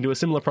 We can do a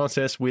similar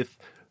process with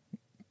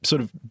sort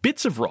of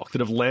bits of rock that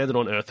have landed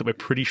on Earth that we're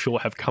pretty sure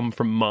have come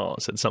from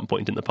Mars at some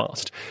point in the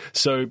past.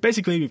 So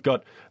basically we've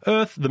got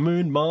Earth, the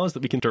moon, Mars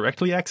that we can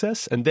directly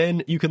access, and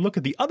then you can look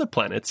at the other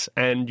planets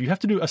and you have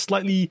to do a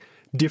slightly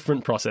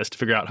different process to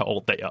figure out how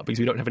old they are because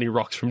we don't have any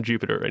rocks from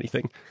Jupiter or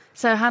anything.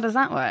 So how does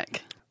that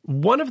work?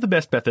 One of the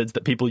best methods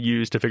that people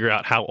use to figure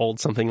out how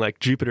old something like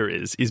Jupiter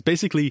is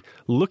basically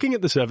looking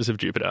at the surface of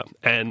Jupiter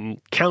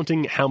and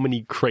counting how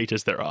many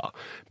craters there are.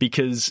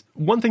 Because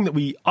one thing that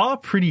we are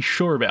pretty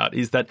sure about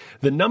is that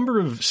the number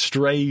of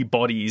stray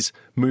bodies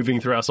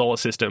moving through our solar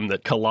system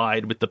that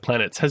collide with the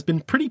planets has been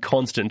pretty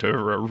constant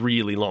over a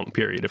really long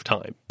period of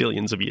time,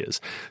 billions of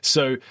years.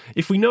 So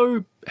if we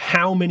know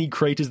how many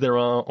craters there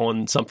are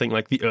on something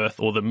like the Earth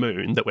or the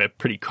Moon, that we're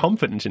pretty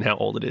confident in how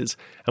old it is,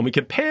 and we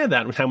compare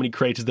that with how many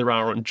craters there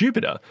are on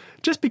Jupiter,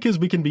 just because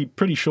we can be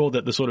pretty sure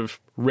that the sort of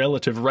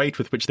relative rate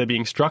with which they're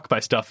being struck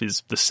by stuff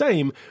is the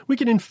same, we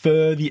can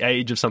infer the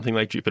age of something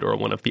like Jupiter or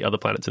one of the other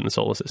planets in the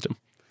solar system.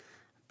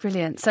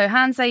 Brilliant. So,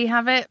 Hans, there you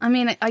have it. I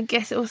mean, I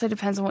guess it also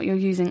depends on what you're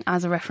using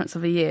as a reference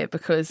of a year,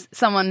 because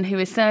someone who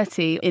is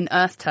 30 in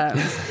Earth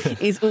terms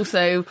is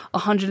also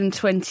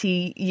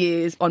 120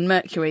 years on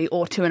Mercury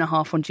or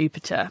 2.5 on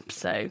Jupiter.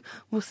 So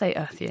we'll say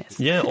Earth years.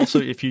 Yeah,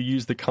 also, if you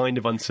use the kind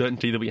of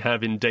uncertainty that we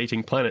have in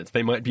dating planets,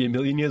 they might be 1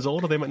 million years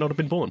old or they might not have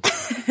been born.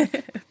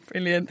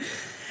 Brilliant.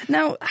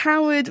 Now,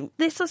 Howard,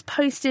 this was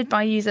posted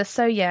by user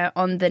Soya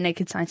on the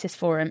Naked Scientist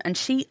forum, and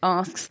she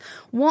asks,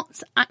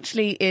 what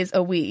actually is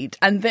a weed?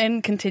 And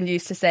then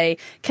continues to say,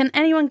 can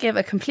anyone give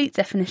a complete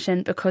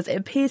definition? Because it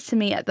appears to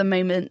me at the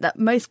moment that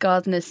most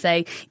gardeners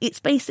say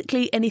it's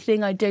basically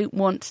anything I don't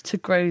want to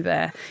grow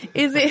there.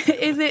 Is it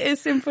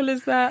as simple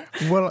as that?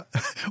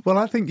 Well,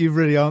 I think you've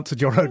really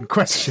answered your own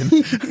question.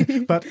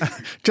 But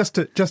just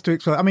to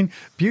explain, I mean,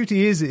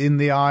 beauty is in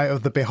the eye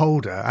of the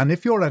beholder. And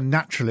if you're a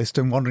naturalist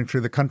and wandering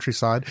through the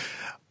countryside,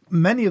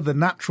 many of the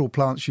natural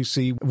plants you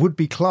see would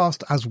be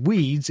classed as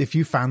weeds if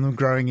you found them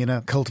growing in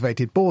a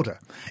cultivated border.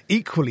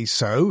 Equally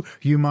so,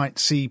 you might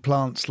see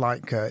plants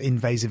like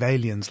invasive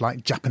aliens,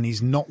 like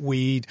Japanese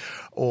knotweed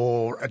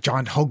or a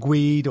giant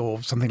hogweed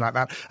or something like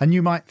that. And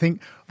you might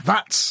think,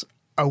 that's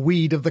a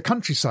weed of the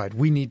countryside.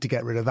 We need to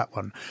get rid of that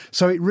one.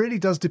 So it really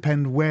does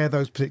depend where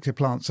those particular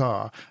plants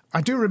are.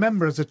 I do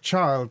remember as a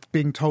child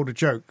being told a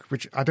joke,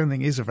 which I don't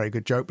think is a very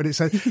good joke, but it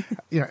said,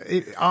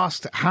 it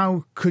asked,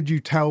 how could you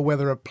tell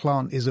whether a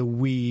plant is a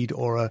weed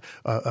or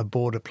a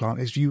border plant?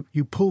 Is you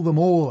pull them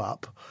all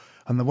up,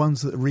 and the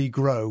ones that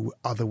regrow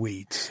are the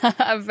weeds.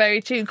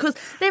 Very true, because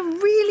they're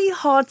really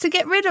hard to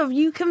get rid of.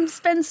 You can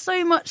spend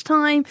so much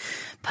time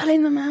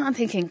pulling them out and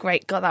thinking,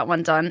 great, got that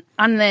one done.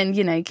 And then,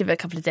 give it a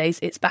couple of days,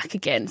 it's back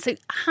again. So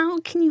how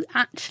can you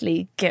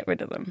actually get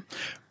rid of them?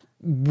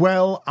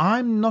 Well,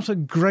 I'm not a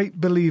great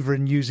believer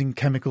in using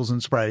chemicals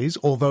and sprays,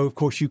 although, of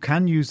course, you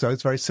can use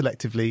those very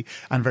selectively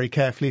and very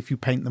carefully if you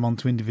paint them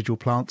onto individual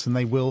plants, and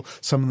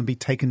some of them be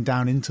taken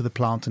down into the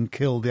plant and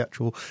kill the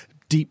actual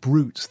deep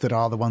roots that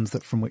are the ones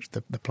that from which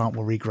the plant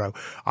will regrow.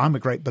 I'm a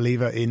great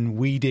believer in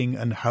weeding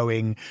and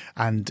hoeing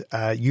and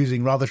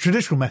using rather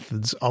traditional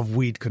methods of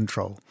weed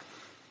control.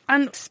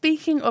 And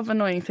speaking of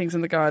annoying things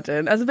in the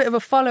garden, as a bit of a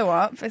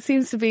follow-up, it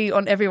seems to be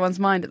on everyone's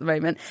mind at the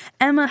moment,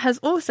 Emma has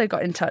also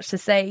got in touch to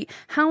say,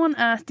 how on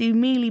earth do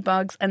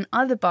mealybugs and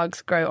other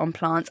bugs grow on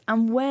plants,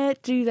 and where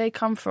do they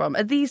come from?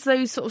 Are these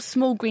those sort of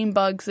small green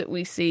bugs that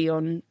we see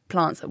on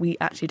plants that we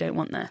actually don't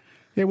want there?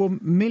 Yeah, well,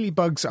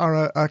 mealybugs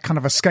are a kind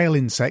of a scale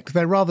insect.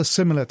 They're rather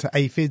similar to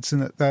aphids in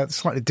that they're a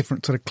slightly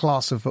different sort of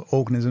class of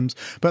organisms,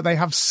 but they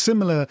have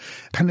similar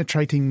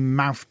penetrating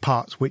mouth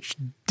parts which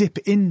dip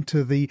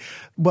into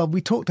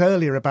we talked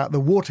earlier about the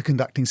water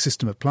conducting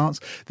system of plants.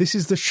 This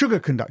is the sugar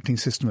conducting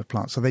system of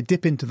plants. So they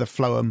dip into the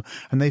phloem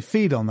and they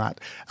feed on that.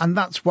 And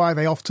that's why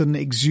they often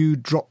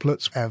exude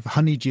droplets of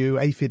honeydew,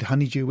 aphid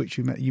honeydew, which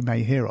you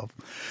may hear of.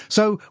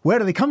 So where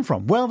do they come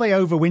from? Well, they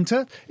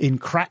overwinter in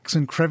cracks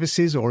and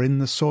crevices or in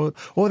the soil,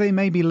 or they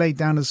may be laid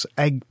down as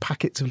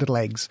packets of little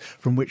eggs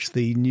from which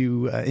the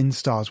new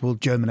instars will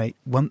germinate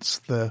once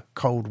the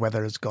cold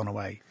weather has gone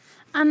away.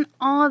 And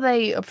are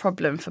they a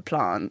problem for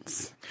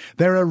plants?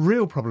 They're a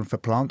real problem for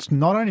plants,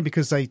 not only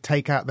because they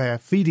take out their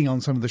feeding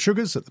on some of the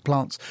sugars that the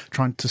plant's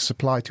trying to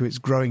supply to its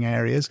growing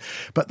areas,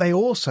 but they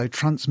also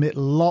transmit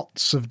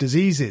lots of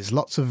diseases.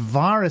 Lots of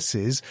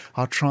viruses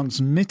are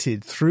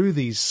transmitted through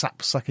these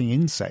sap-sucking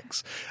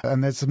insects.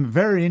 And there's some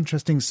very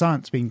interesting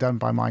science being done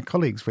by my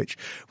colleagues which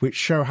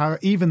show how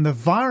even the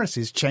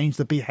viruses change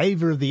the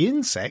behaviour of the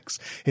insects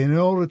in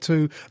order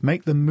to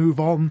make them move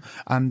on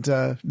and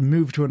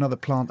move to another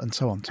plant and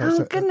so on.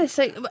 So goodness.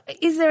 So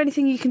is there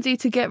anything you can do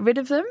to get rid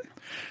of them?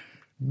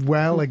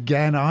 Well,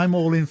 again, I'm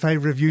all in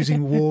favour of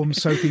using warm,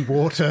 soapy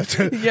water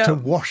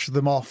to wash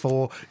them off,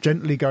 or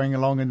gently going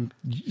along and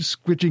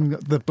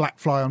squidging the black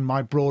fly on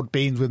my broad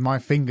beans with my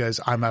fingers.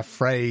 I'm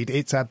afraid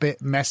it's a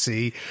bit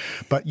messy,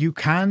 but you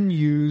can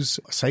use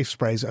safe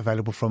sprays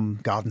available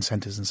from garden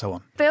centres and so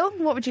on. Bill,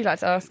 what would you like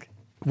to ask?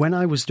 When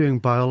I was doing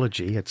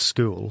biology at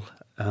school,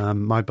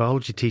 my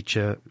biology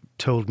teacher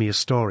told me a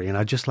story, and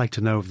I'd just like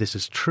to know if this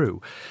is true.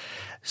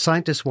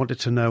 Scientists wanted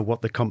to know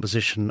what the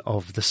composition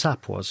of the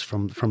sap was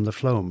from the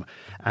phloem,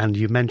 and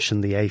you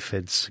mentioned the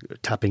aphids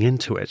tapping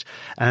into it.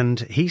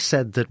 And he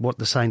said that what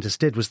the scientists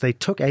did was they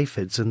took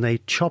aphids and they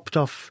chopped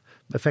off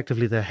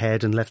effectively their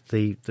head and left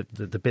the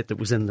bit that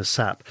was in the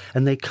sap.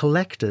 And they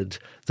collected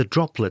the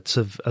droplets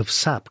of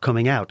sap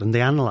coming out and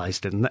they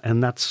analysed it.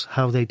 And that's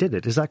how they did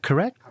it. Is that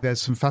correct?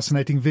 There's some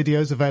fascinating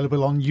videos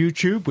available on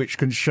YouTube which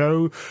can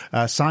show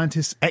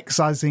scientists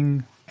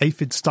excising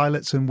aphid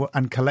stylets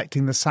and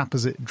collecting the sap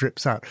as it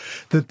drips out.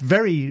 The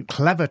very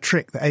clever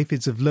trick that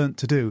aphids have learnt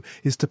to do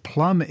is to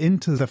plumb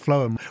into the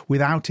phloem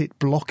without it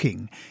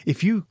blocking.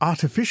 If you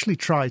artificially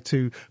try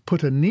to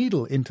put a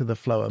needle into the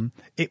phloem,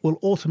 it will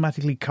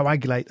automatically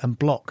coagulate and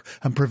block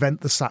and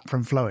prevent the sap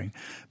from flowing.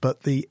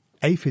 But the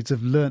aphids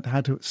have learnt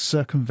how to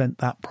circumvent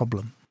that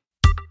problem.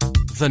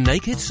 The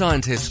Naked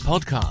Scientists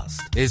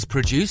podcast is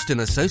produced in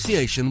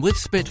association with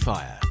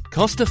Spitfire,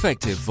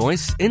 cost-effective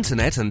voice,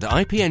 internet and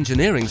IP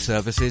engineering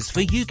services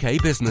for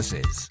UK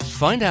businesses.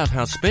 Find out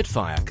how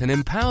Spitfire can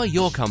empower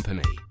your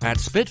company at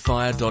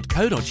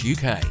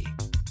spitfire.co.uk.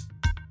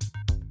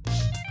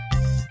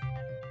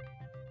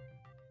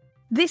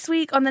 This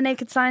week on The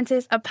Naked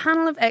Scientist, a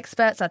panel of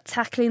experts are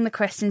tackling the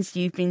questions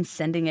you've been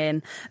sending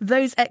in.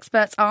 Those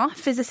experts are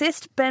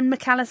physicist Ben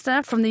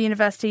McAllister from the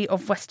University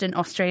of Western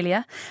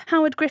Australia,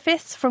 Howard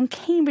Griffiths from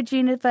Cambridge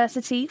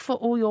University for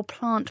all your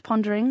plant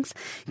ponderings,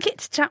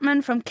 Kit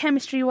Chapman from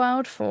Chemistry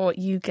World for,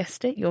 you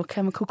guessed it, your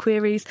chemical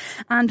queries,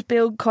 and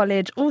Bill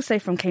College, also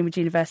from Cambridge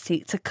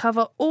University, to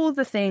cover all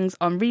the things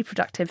on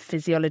reproductive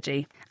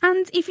physiology.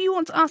 And if you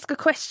want to ask a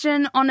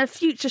question on a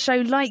future show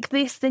like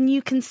this, then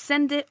you can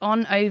send it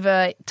on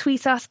over.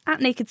 Tweet us at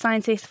Naked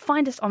Scientist,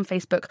 find us on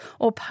Facebook,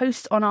 or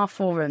post on our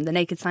forum,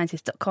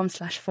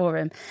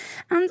 thenakedscientist.com/forum.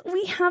 And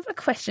we have a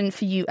question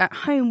for you at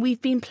home. We've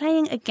been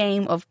playing a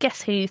game of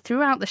Guess Who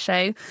throughout the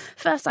show.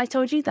 First, I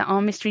told you that our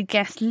mystery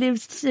guest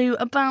lives to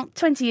about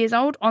 20 years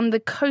old on the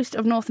coast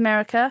of North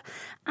America.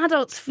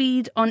 Adults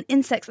feed on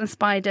insects and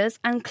spiders.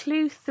 And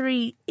clue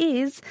 3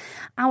 is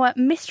our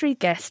mystery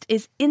guest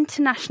is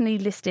internationally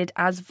listed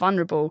as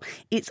vulnerable.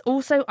 It's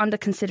also under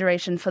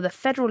consideration for the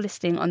federal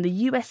listing on the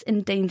US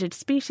Endangered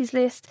Species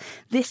list.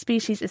 This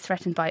species is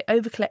threatened by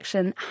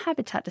overcollection,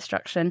 habitat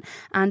destruction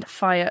and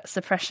fire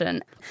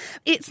suppression.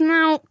 It's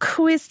now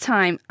quiz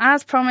time.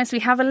 As promised, we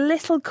have a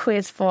little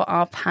quiz for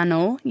our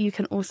panel. You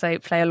can also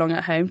play along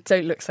at home.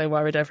 Don't look so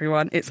worried,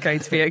 everyone. It's going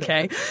to be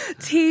okay.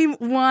 Team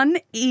 1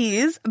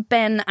 is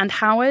Ben and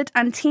Howard,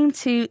 and Team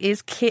 2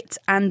 is Kit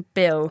and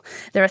Bill.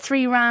 There are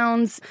 3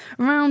 rounds.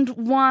 Round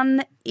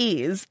 1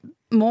 is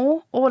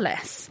more or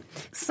less.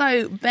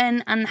 So,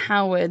 Ben and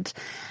Howard,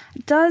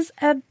 does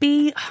a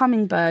bee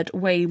hummingbird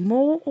weigh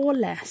more or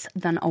less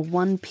than a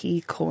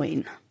 1p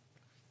coin?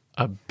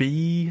 A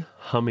bee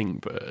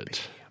hummingbird.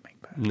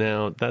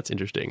 Now, that's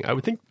interesting. I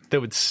would think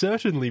there would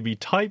certainly be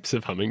types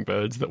of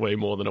hummingbirds that weigh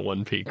more than a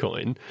 1p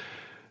coin.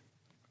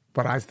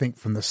 But I think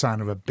from the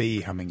sound of a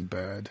bee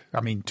hummingbird,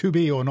 I mean, to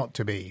be or not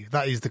to be,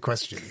 that is the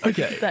question.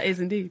 Okay. That is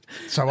indeed.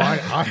 So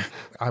I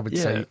would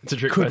say it's a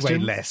trick could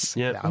question. weigh less.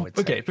 Yeah. I would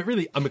say. Okay, but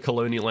really, I'm a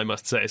colonial, I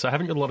must say, so I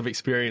haven't got a lot of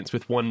experience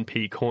with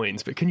 1p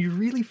coins, but can you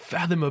really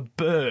fathom a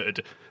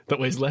bird that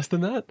weighs less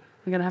than that?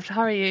 I'm going to have to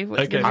hurry you.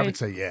 What's it Okay. gonna I be? would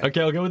say yeah.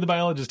 Okay, I'll go with the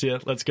biologist here.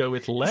 Let's go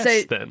with less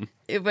So, then.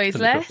 It weighs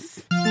Than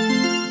less?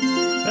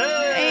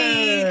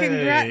 Hey,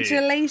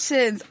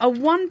 congratulations. A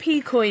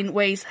 1p coin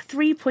weighs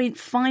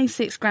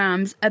 3.56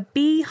 grams. A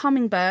bee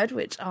hummingbird,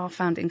 which are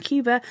found in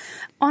Cuba,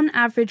 on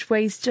average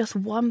weighs just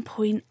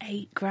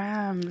 1.8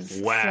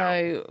 grams. Wow.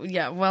 So,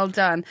 yeah, well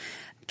done.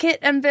 Kit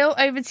and Bill,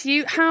 over to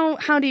you.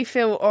 How do you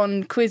feel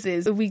on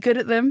quizzes? Are we good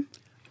at them?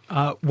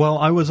 Well,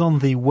 I was on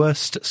the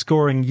worst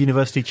scoring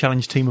university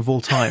challenge team of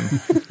all time,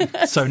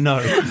 so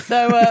no.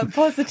 So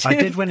positive. I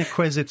did win a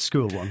quiz at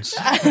school once.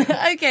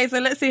 Okay, so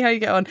let's see how you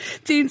get on.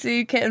 Team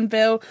 2, Kit and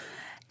Bill.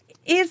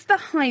 Is the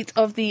height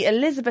of the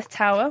Elizabeth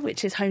Tower,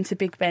 which is home to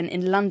Big Ben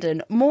in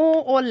London,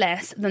 more or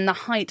less than the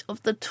height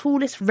of the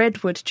tallest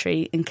redwood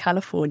tree in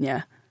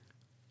California?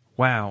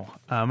 Wow.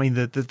 I mean,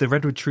 the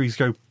redwood trees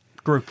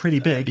grow pretty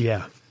big.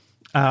 Yeah.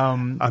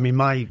 I mean,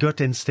 my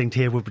gut instinct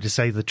here would be to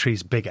say the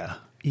tree's bigger.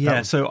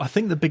 Yeah, so I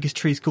think the biggest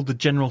tree is called the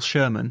General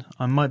Sherman.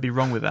 I might be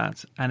wrong with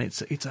that. And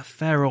it's a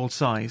fair old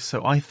size,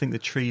 so I think the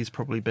tree is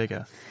probably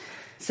bigger.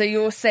 So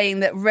you're saying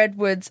that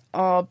redwoods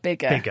are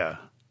bigger? Bigger.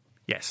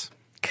 Yes.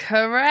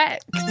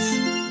 Correct.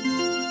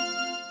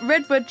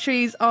 Redwood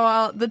trees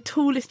are the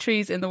tallest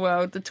trees in the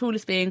world, the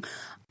tallest being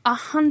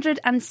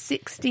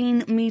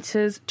 116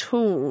 metres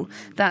tall.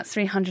 That's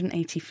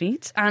 380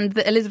 feet. And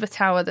the Elizabeth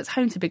Tower that's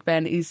home to Big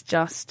Ben is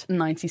just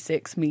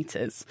 96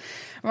 metres.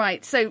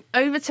 Right, so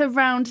over to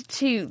round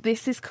 2.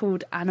 This is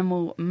called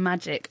Animal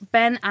Magic.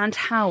 Ben and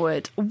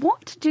Howard,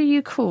 what do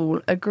you call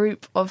a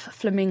group of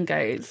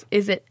flamingos?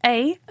 Is it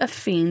A, a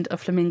fiend of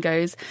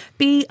flamingos,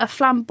 B, a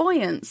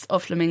flamboyance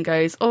of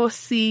flamingos, or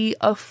C,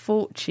 a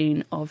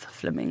fortune of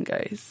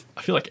flamingos?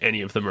 I feel like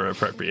any of them are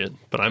appropriate,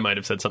 but I might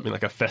have said something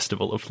like a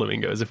festival of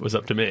flamingos if it was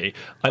up to me.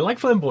 I like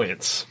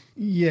flamboyance.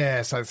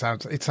 Yes,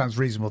 it sounds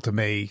reasonable to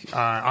me.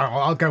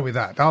 I'll go with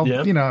that.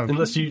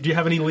 Unless do you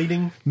have any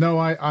leading? No,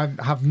 I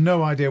have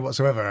no idea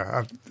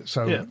whatsoever.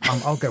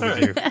 I'll go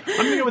with you. I'm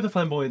going to go with the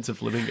flamboyance of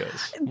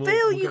flamingos.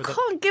 Bill, you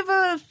can't give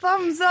a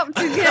thumbs up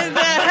to get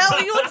there.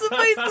 Hell, you're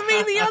supposed to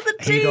be the other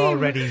team. He'd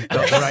already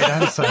got the right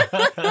answer.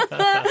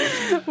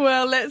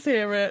 Well, let's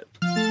hear it.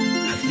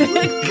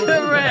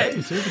 Correct.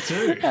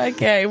 2-2.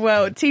 Okay,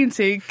 well, Team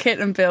 2, Kit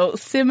and Bill,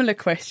 similar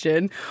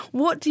question.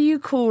 What do you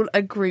call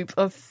a group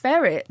of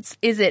ferrets?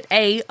 Is it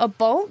A, a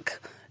bulk,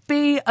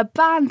 B, a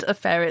band of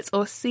ferrets,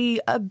 or C,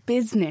 a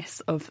business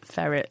of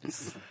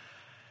ferrets?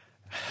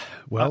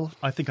 Well,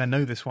 I think I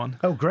know this one.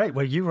 Oh, great.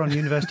 Well, you were on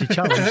University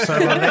Challenge, so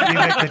I'll let you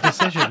make the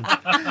decision.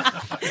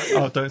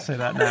 Oh, don't say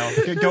that now.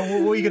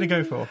 What are you going to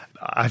go for?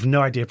 I've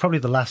no idea. Probably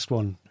the last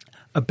one.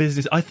 A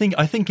business. I think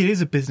it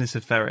is a business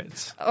of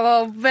ferrets.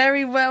 Oh,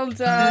 very well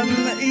done.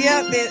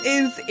 Yep, it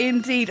is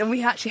indeed. And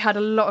we actually had a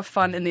lot of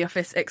fun in the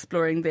office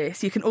exploring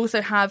this. You can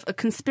also have a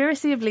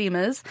conspiracy of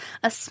lemurs,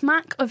 a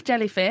smack of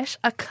jellyfish,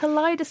 a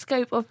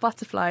kaleidoscope of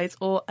butterflies,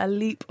 or a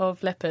leap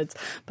of leopards.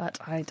 But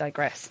I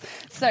digress.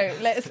 So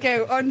let's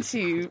go on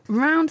to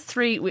round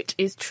 3, which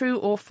is true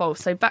or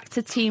false. So back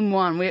to Team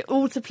 1. We're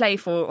all to play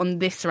for on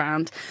this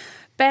round.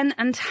 Ben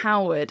and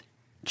Howard.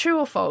 True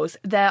or false,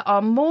 there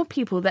are more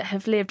people that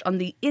have lived on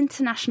the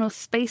International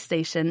Space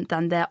Station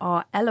than there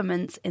are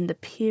elements in the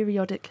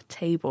periodic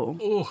table.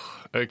 Oh,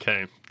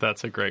 okay.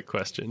 That's a great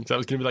question. So I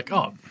was going to be like,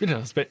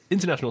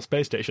 International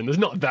Space Station, there's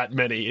not that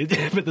many,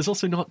 but there's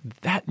also not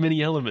that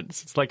many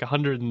elements. It's like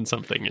 100 and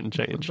something and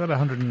change. About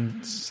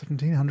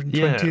 117,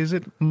 120, is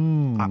it?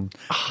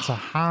 So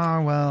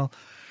how, well...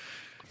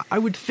 I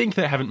would think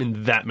there haven't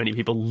been that many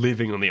people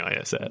living on the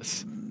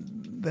ISS.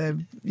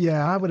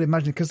 I would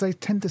imagine, because they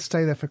tend to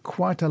stay there for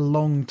quite a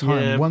long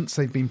time once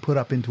they've been put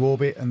up into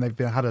orbit, and they've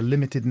had a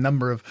limited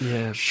number of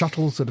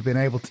shuttles that have been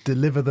able to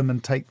deliver them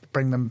and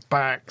bring them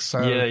back. So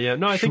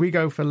No, should we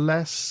go for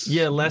less?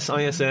 Yeah, less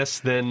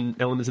ISS than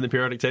elements in the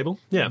periodic table?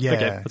 Yeah. Okay,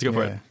 let's go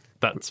for it.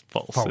 That's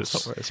false. Is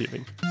what we're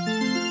assuming.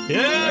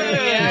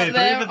 Yeah, 3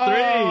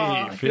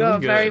 for 3. You're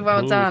very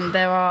well done.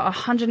 There are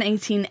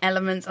 118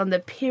 elements on the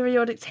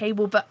periodic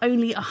table, but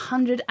only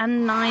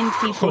 109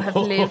 people have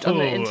lived on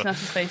the International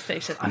Space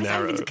Station. I was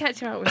hoping to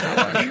catch you out with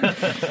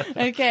that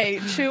one. Okay,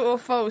 true or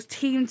false?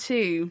 Team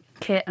 2,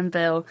 Kit and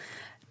Bill.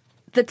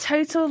 The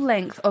total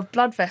length of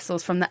blood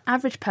vessels from the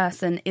average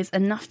person is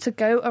enough to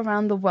go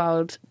around the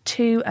world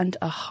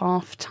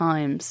 2.5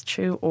 times.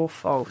 True or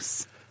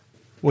false?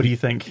 What do you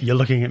think? You're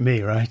looking at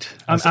me, right?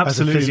 I'm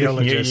absolutely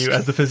looking at you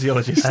as the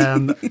physiologist.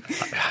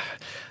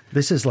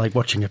 This is like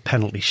watching a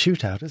penalty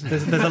shootout, isn't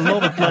it? There's a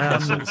lot of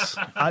blood vessels.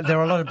 There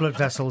are a lot of blood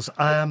vessels.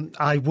 I'm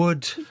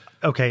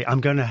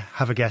going to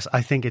have a guess.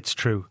 I think it's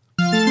true.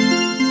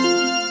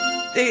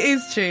 It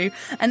is true.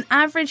 An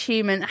average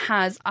human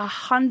has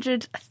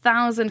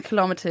 100,000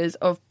 kilometres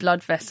of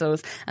blood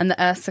vessels, and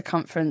the Earth's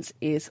circumference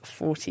is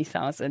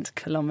 40,000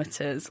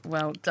 kilometres.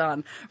 Well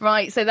done.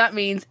 Right, so that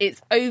means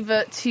it's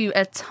over to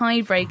a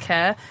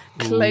tiebreaker.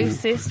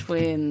 Closest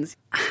wins.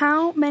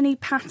 How many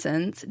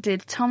patents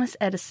did Thomas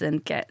Edison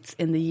get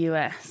in the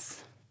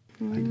US?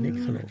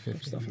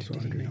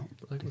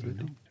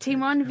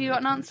 Team 1, have you got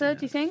an answer,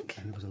 do you think?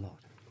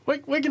 We're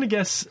going to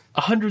guess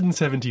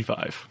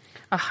 175.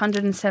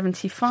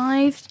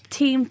 175.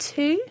 Team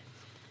 2?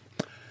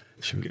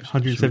 Should we go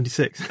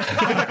 176?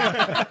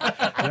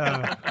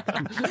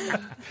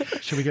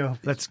 Should we go?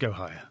 Let's go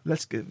higher.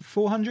 Let's go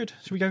 400.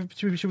 Should we go?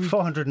 Should we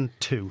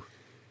 402.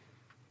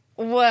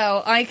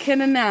 Well, I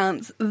can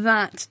announce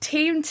that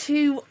Team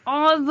 2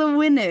 are the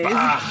winners,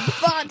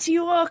 but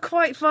you are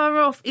quite far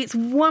off. It's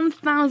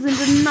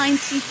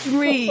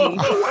 1,093.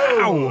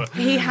 Wow!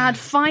 He had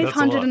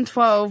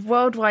 512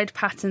 worldwide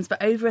patents,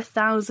 but over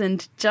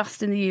 1,000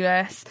 just in the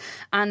US.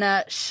 And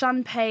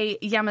Shunpei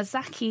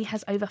Yamazaki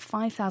has over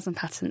 5,000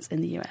 patents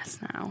in the US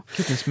now.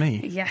 Goodness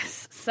me.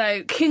 Yes.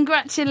 So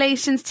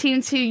congratulations,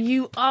 Team 2.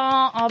 You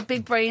are our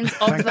big brains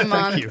of the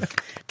month. Thank you.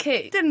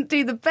 Kit didn't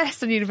do the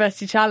best on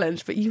University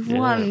Challenge, but you've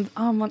won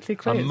our monthly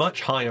quiz. A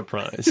much higher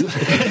prize.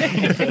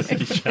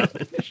 University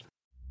Challenge.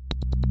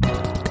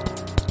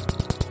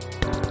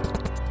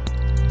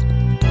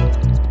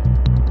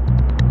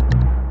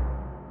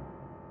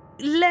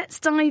 Let's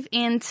dive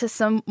into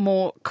some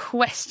more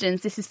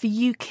questions. This is for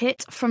you,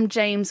 Kit, from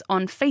James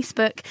on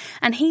Facebook.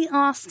 And he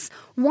asks,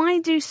 why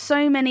do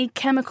so many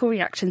chemical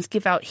reactions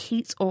give out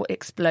heat or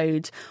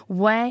explode?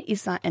 Where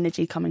is that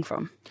energy coming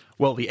from?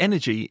 Well, the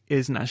energy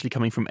isn't actually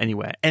coming from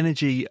anywhere.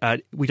 Energy,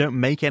 we don't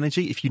make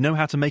energy. If you know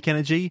how to make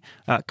energy,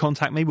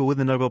 contact me. We'll win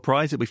the Nobel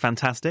Prize. It'll be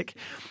fantastic.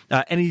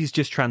 Energy is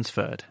just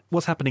transferred.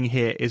 What's happening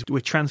here is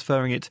we're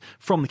transferring it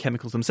from the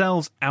chemicals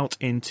themselves out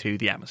into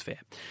the atmosphere.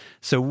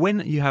 So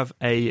when you have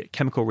a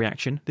chemical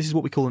reaction, this is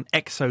what we call an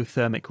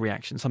exothermic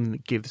reaction, something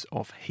that gives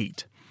off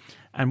heat.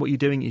 And what you're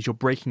doing is you're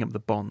breaking up the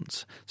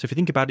bonds. So if you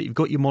think about it, you've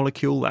got your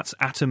molecule, that's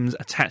atoms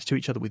attached to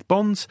each other with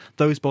bonds.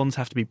 Those bonds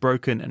have to be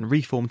broken and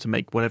reformed to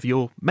make whatever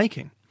you're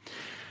making.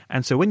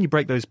 And so when you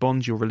break those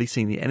bonds, you're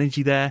releasing the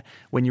energy there.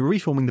 When you're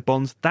reforming the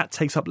bonds, that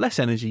takes up less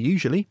energy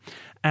usually.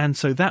 And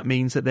so that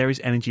means that there is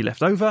energy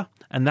left over,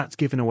 and that's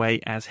given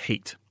away as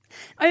heat.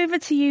 Over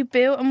to you,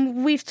 Bill.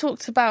 And we've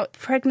talked about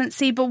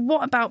pregnancy, but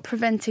what about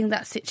preventing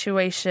that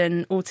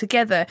situation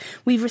altogether?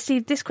 We've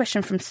received this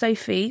question from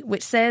Sophie,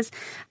 which says,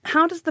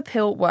 how does the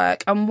pill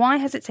work and why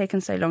has it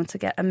taken so long to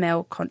get a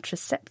male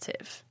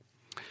contraceptive?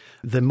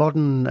 The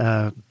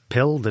modern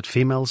pill that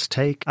females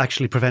take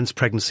actually prevents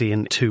pregnancy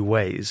in two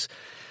ways.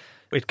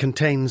 It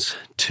contains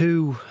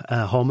two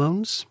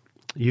hormones,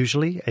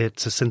 usually.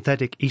 It's a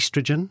synthetic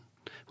estrogen,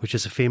 which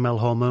is a female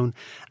hormone,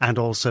 and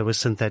also a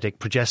synthetic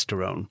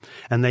progesterone,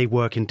 and they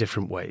work in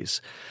different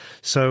ways.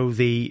 So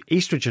the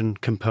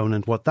estrogen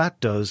component, what that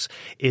does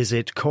is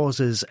it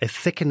causes a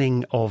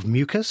thickening of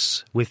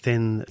mucus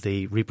within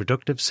the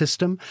reproductive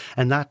system,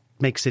 and that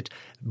makes it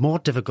more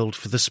difficult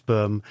for the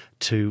sperm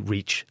to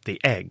reach the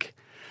egg.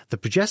 The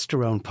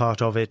progesterone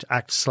part of it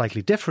acts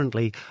slightly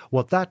differently.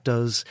 What that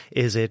does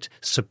is it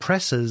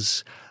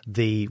suppresses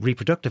the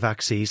reproductive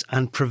axes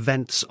and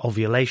prevents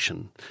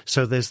ovulation.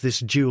 So there's this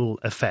dual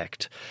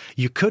effect.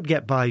 You could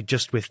get by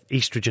just with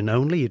estrogen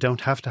only. You don't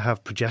have to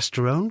have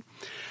progesterone.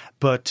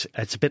 But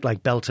it's a bit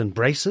like belt and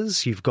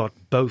braces. You've got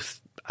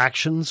both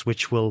actions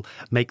which will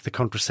make the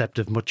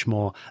contraceptive much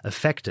more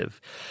effective.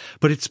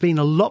 But it's been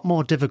a lot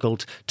more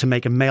difficult to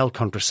make a male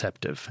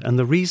contraceptive. And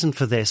the reason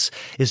for this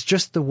is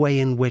just the way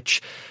in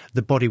which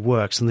the body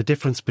works and the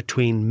difference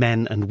between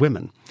men and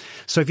women.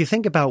 So if you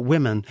think about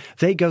women,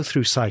 they go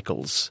through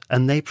cycles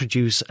and they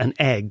produce an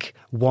egg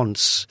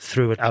once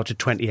throughout a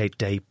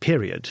 28-day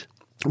period.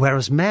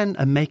 Whereas men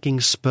are making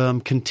sperm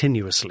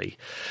continuously.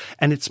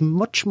 And it's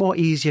much more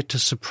easier to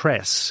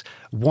suppress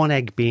one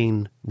egg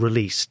being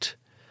released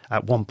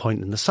at one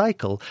point in the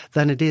cycle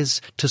than it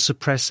is to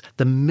suppress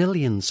the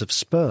millions of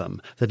sperm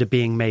that are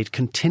being made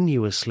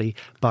continuously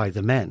by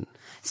the men.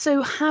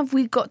 So have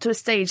we got to a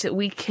stage that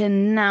we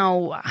can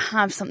now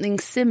have something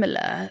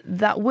similar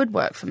that would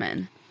work for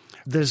men?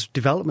 There's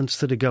developments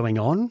that are going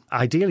on.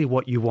 Ideally,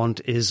 what you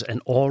want is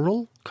an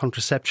oral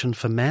contraception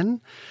for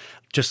men.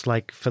 Just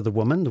like for the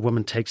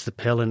woman takes the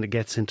pill and it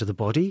gets into the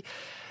body.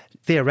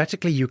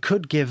 Theoretically, you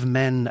could give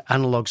men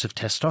analogues of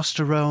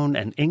testosterone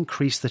and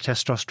increase the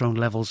testosterone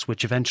levels,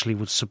 which eventually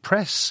would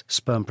suppress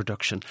sperm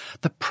production.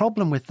 The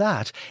problem with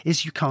that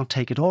is you can't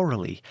take it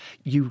orally.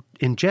 You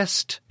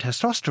ingest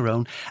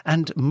testosterone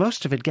and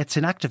most of it gets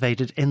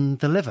inactivated in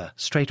the liver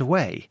straight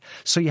away.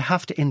 So you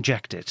have to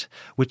inject it,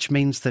 which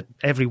means that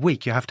every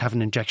week you have to have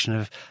an injection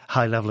of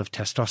high level of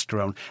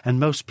testosterone. And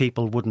most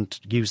people wouldn't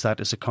use that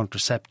as a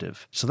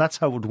contraceptive. So that's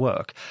how it would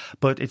work.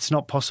 But it's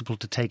not possible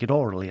to take it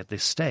orally at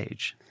this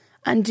stage.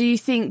 And do you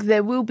think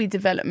there will be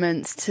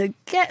developments to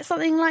get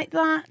something like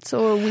that,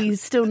 or are we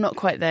still not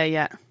quite there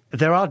yet?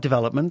 There are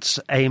developments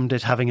aimed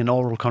at having an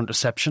oral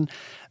contraception.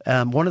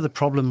 One of the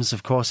problems,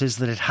 of course, is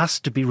that it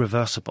has to be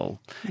reversible.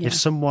 Yeah. If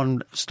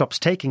someone stops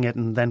taking it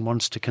and then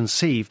wants to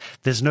conceive,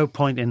 there's no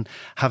point in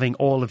having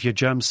all of your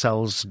germ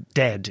cells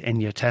dead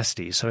in your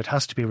testes. So it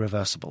has to be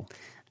reversible.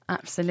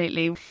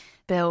 Absolutely.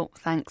 Bill,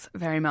 thanks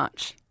very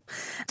much.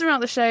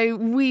 Throughout the show,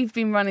 we've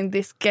been running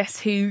this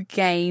Guess Who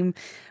game.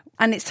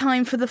 And it's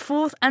time for the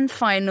fourth and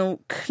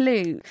final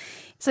clue.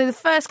 So the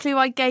first clue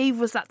I gave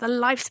was that the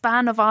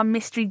lifespan of our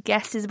mystery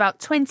guest is about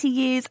 20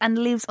 years and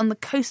lives on the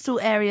coastal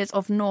areas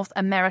of North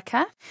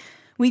America.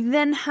 We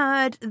then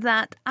heard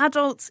that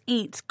adults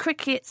eat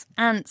crickets,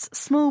 ants,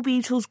 small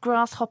beetles,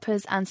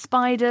 grasshoppers and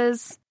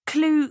spiders.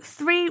 Clue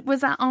 3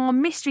 was that our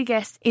mystery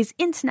guest is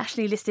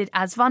internationally listed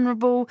as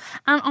vulnerable.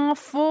 And our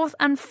fourth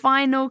and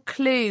final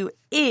clue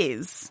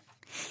is...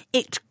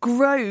 it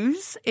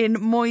grows in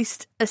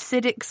moist,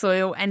 acidic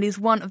soil and is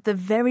one of the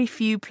very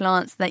few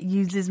plants that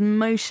uses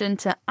motion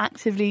to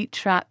actively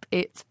trap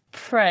its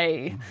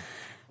prey.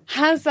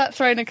 Has that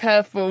thrown a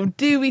curveball?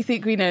 Do we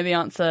think we know the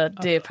answer,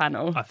 dear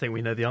panel? I think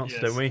we know the answer,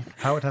 yes. Don't we?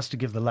 Howard has to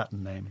give the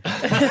Latin name.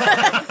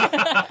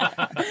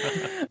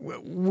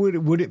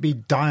 Would it be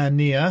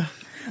Dionea?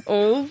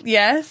 Oh,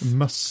 yes.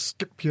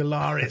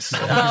 Muscipularis.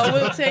 Oh,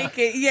 we'll take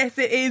it. Yes,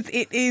 it is.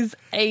 It is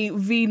a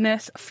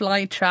Venus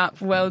flytrap.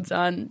 Well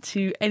done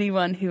to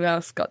anyone who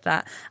else got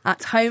that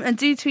at home. And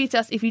do tweet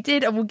us if you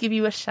did, and we'll give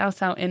you a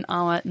shout out in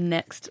our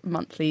next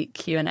monthly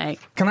Q&A.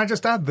 Can I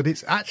just add that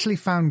it's actually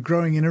found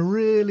growing in a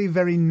really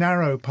very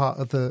narrow part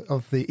of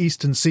the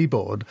eastern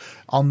seaboard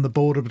on the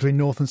border between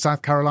North and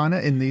South Carolina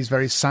in these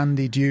very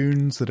sandy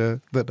dunes that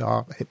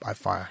are hit by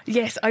fire.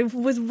 Yes, I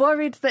was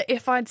worried that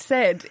if I'd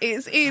said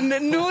it's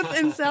in North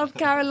and South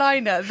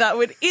Carolina, that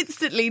would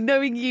instantly,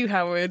 knowing you,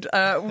 Howard,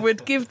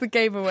 would give the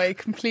game away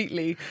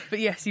completely. But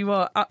yes, you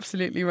are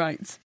absolutely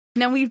right.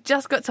 Now, we've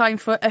just got time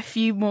for a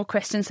few more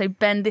questions. So,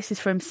 Ben, this is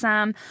from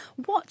Sam.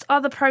 What are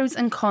the pros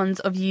and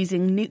cons of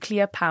using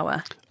nuclear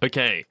power?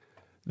 Okay.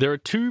 There are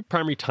two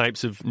primary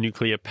types of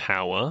nuclear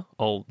power.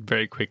 I'll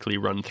very quickly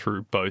run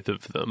through both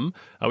of them.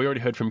 We already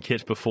heard from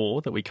Kit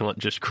before that we can't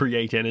just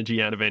create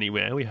energy out of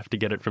anywhere. We have to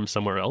get it from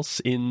somewhere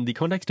else. In the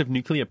context of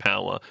nuclear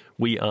power,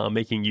 we are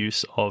making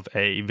use of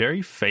a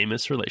very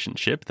famous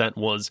relationship that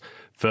was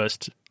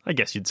first I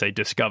guess you'd say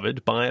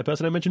discovered by a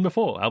person I mentioned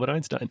before, Albert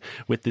Einstein,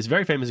 with this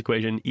very famous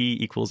equation E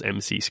equals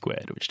mc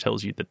squared, which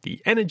tells you that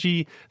the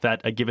energy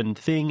that a given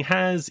thing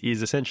has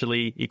is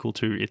essentially equal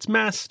to its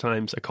mass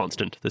times a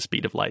constant, the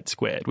speed of light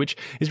squared, which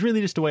is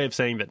really just a way of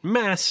saying that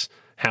mass,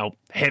 how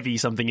heavy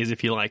something is,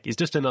 if you like, is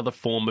just another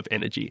form of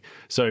energy.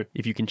 So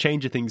if you can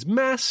change a thing's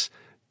mass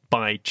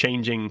by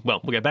changing,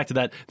 well, we'll get back to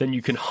that, then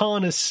you can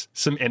harness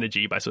some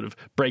energy by sort of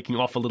breaking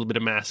off a little bit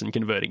of mass and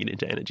converting it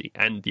into energy.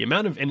 And the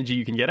amount of energy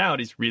you can get out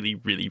is really,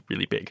 really,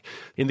 really big.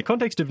 In the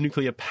context of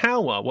nuclear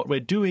power, what we're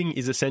doing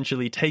is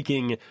essentially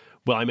taking,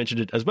 well, I mentioned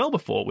it as well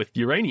before with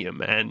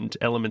uranium and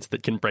elements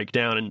that can break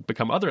down and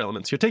become other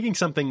elements. You're taking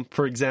something,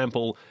 for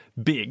example,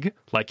 big,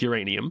 like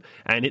uranium,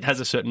 and it has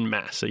a certain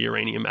mass. A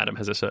uranium atom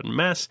has a certain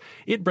mass.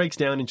 It breaks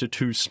down into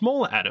two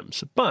smaller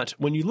atoms. But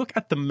when you look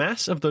at the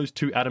mass of those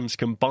two atoms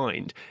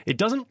combined, it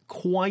doesn't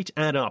quite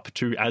add up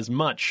to as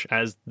much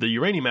as the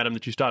uranium atom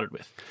that you started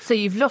with. So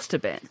you've lost a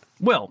bit.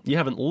 Well, you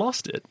haven't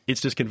lost it.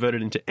 It's just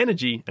converted into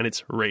energy and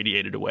it's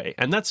radiated away.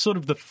 And that's sort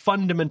of the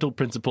fundamental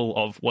principle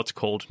of what's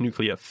called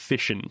nuclear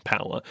fission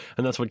power.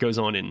 And that's what goes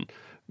on in,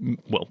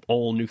 well,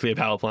 all nuclear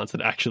power plants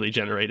that actually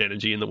generate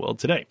energy in the world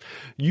today.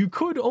 You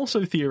could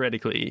also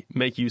theoretically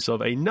make use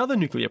of another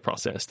nuclear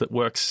process that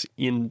works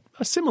in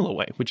a similar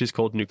way, which is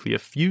called nuclear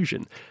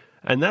fusion.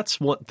 And that's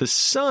what the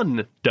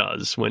sun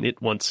does when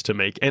it wants to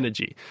make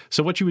energy.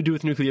 So what you would do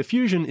with nuclear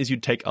fusion is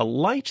you'd take a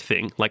light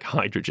thing, like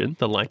hydrogen,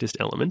 the lightest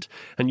element,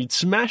 and you'd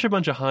smash a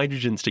bunch of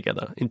hydrogens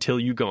together until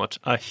you got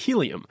a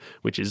helium,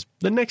 which is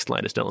the next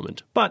lightest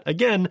element. But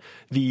again,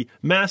 the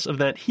mass of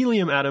that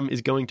helium atom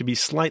is going to be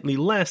slightly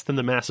less than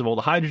the mass of all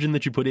the hydrogen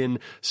that you put in,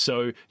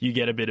 so you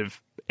get a bit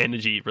of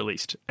energy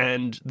released.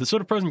 And the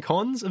sort of pros and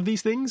cons of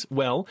these things,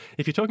 well,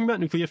 if you're talking about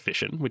nuclear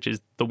fission, which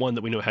is the one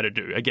that we know how to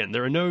do, again,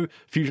 there are no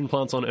fusion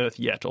plants on Earth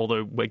yet,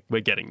 although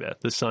we're getting there.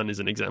 The sun is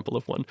an example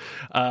of one.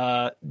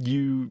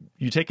 You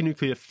take a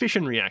nuclear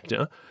fission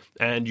reactor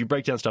and you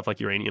break down stuff like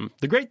uranium.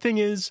 The great thing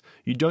is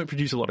you don't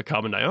produce a lot of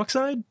carbon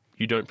dioxide,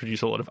 you don't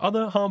produce a lot of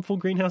other harmful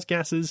greenhouse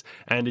gases,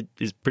 and it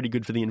is pretty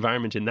good for the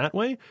environment in that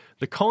way.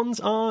 The cons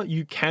are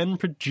you can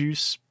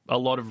produce a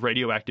lot of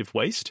radioactive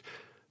waste.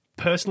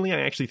 Personally,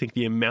 I actually think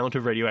the amount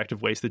of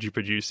radioactive waste that you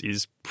produce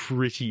is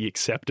pretty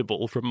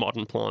acceptable from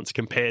modern plants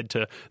compared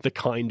to the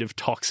kind of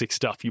toxic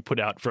stuff you put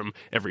out from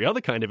every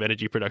other kind of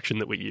energy production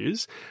that we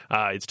use.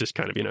 It's just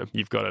kind of,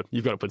 you've got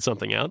to put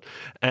something out.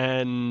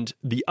 And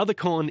the other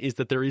con is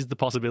that there is the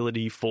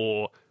possibility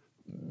for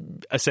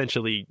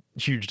essentially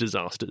huge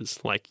disasters.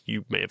 Like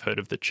you may have heard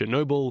of the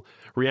Chernobyl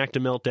reactor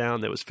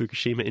meltdown. There was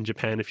Fukushima in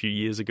Japan a few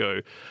years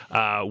ago,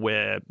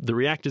 where the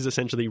reactors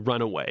essentially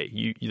run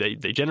away.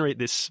 They generate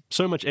this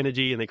so much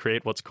energy and they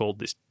create what's called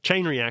this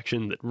chain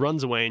reaction that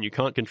runs away and you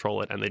can't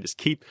control it, and they just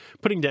keep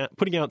putting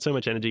out so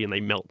much energy and they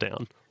melt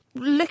down.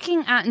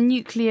 Looking at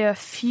nuclear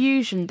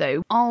fusion,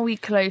 though, are we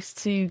close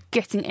to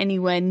getting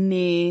anywhere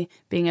near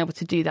being able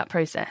to do that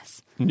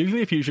process?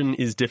 Nuclear fusion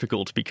is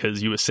difficult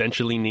because you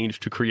essentially need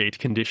to create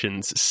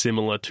conditions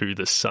similar to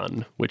the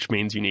sun, which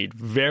means you need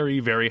very,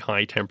 very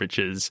high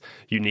temperatures.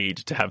 You need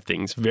to have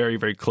things very,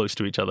 very close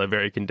to each other,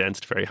 very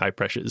condensed, very high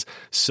pressures.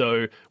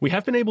 So we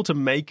have been able to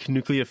make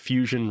nuclear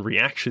fusion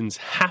reactions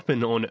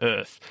happen on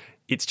Earth.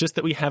 It's just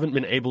that we haven't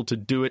been able to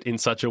do it in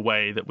such a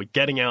way that we're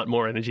getting out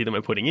more energy than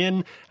we're putting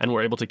in, and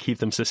we're able to keep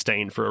them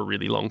sustained for a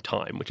really long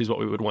time, which is what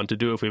we would want to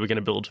do if we were going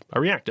to build a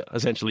reactor,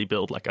 essentially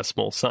build like a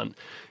small sun.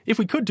 If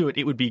we could do it,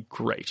 it would be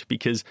great,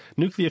 because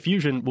nuclear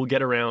fusion will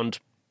get around,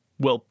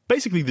 well,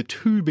 basically the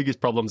two biggest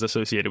problems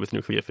associated with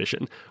nuclear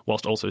fission,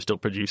 whilst also still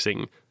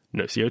producing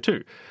no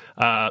CO2.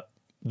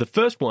 The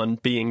first one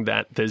being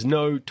that there's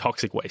no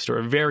toxic waste, or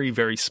a very,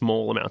 very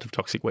small amount of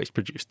toxic waste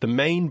produced. The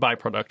main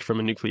byproduct from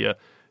a nuclear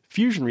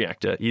fusion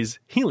reactor is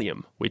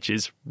helium, which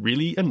is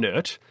really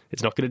inert.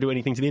 It's not going to do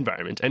anything to the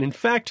environment. And in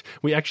fact,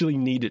 we actually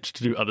need it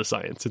to do other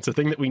science. It's a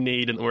thing that we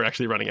need and that we're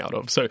actually running out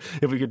of. So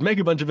if we could make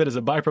a bunch of it as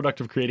a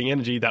byproduct of creating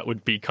energy, that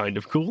would be kind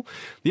of cool.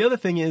 The other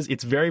thing is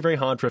it's very, very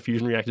hard for a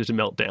fusion reactor to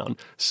melt down.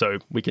 So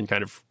we can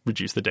kind of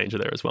reduce the danger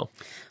there as well.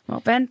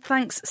 Well, Ben,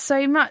 thanks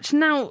so much.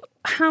 Now,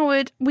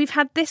 Howard, we've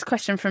had this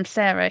question from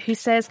Sarah, who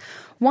says,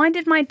 why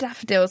did my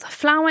daffodils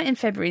flower in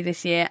February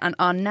this year and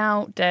are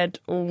now dead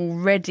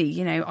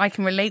already? I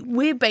can relate.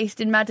 We're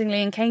based in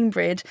Madingley in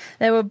Cambridge.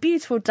 There were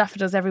beautiful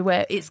daffodils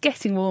everywhere. It's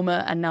getting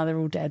warmer and now they're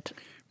all dead.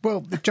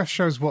 Well, it just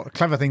shows what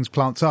clever things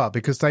plants are,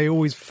 because they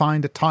always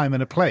find a time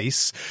and a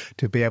place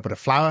to be able to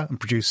flower and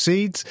produce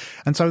seeds.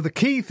 And so the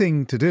key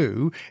thing to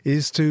do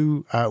is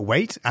to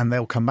wait, and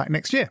they'll come back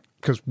next year.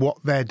 Because what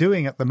they're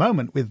doing at the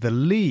moment with the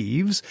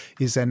leaves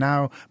is they're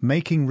now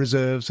making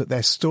reserves that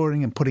they're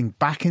storing and putting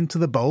back into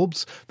the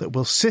bulbs that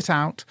will sit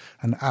out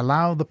and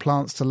allow the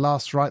plants to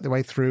last right the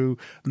way through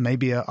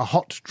maybe a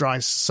hot, dry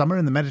summer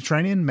in the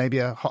Mediterranean, maybe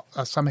a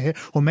hot summer here,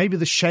 or maybe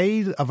the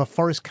shade of a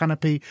forest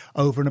canopy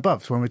over and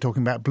above. So when we're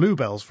talking about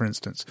bluebells, for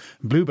instance,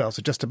 bluebells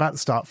are just about to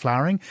start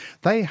flowering,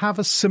 they have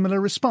a similar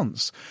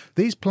response.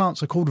 These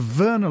plants are called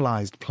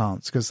vernalized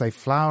plants because they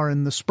flower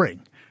in the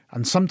spring.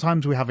 And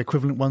sometimes we have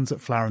equivalent ones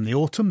that flower in the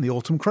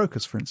autumn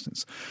crocus, for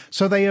instance.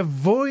 So they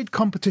avoid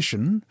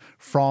competition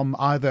from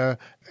either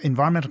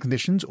environmental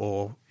conditions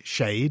or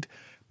shade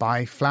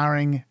by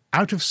flowering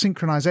out of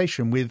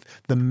synchronization with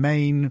the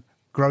main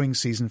growing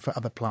season for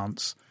other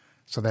plants.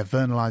 So they're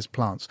vernalized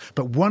plants.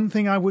 But one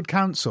thing I would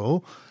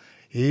counsel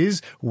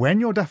is when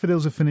your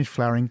daffodils have finished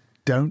flowering,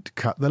 don't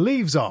cut the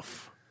leaves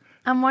off.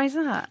 And why is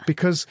that?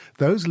 Because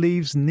those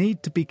leaves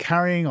need to be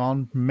carrying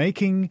on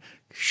making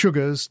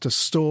sugars to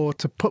store,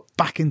 to put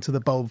back into the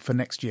bulb for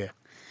next year.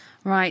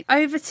 Right,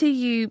 over to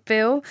you,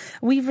 Bill.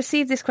 We've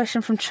received this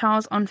question from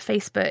Charles on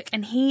Facebook,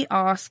 and he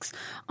asks,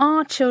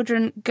 are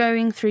children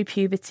going through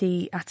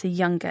puberty at a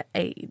younger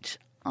age?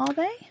 Are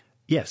they?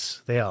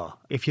 Yes, they are.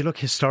 If you look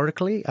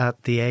historically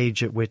at the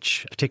age at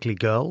which particularly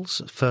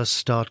girls first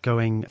start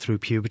going through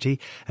puberty,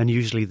 and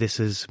usually this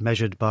is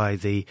measured by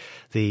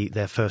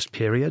their first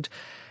period,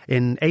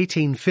 in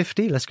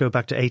 1850, let's go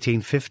back to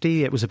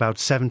 1850, it was about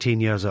 17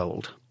 years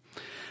old.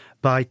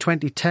 By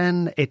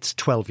 2010, it's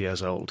 12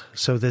 years old.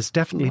 So there's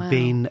definitely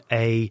been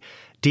a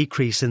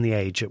decrease in the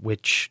age at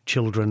which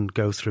children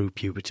go through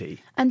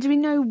puberty. And do we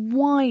know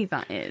why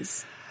that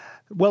is?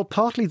 Well,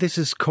 partly this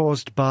is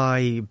caused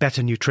by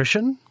better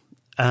nutrition.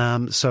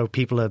 So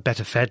people are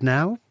better fed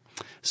now.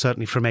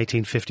 Certainly from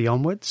 1850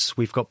 onwards,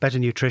 we've got better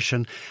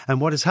nutrition.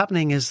 And what is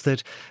happening is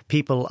that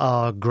people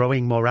are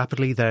growing more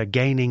rapidly. They're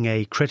gaining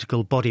a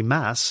critical body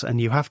mass,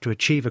 and you have to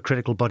achieve a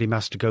critical body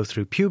mass to go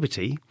through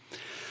puberty.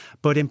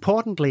 But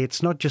importantly,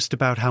 it's not just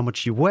about how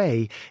much you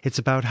weigh, it's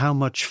about how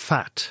much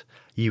fat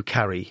you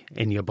carry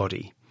in your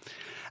body.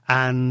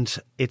 And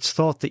it's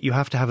thought that you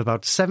have to have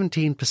about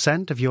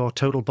 17% of your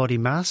total body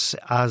mass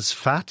as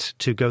fat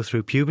to go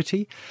through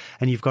puberty,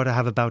 and you've got to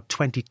have about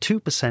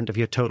 22% of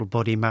your total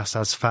body mass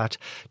as fat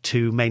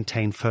to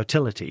maintain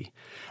fertility.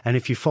 And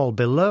if you fall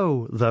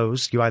below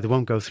those, you either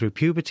won't go through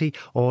puberty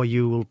or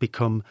you will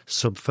become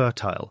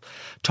subfertile.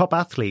 Top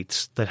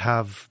athletes that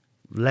have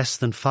less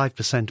than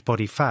 5%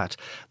 body fat,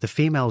 the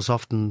females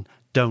often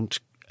don't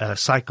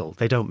cycle.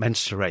 They don't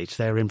menstruate.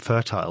 They're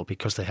infertile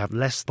because they have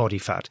less body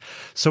fat.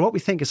 So what we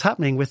think is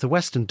happening with the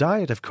Western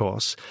diet, of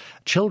course,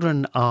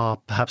 children are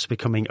perhaps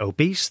becoming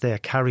obese. They're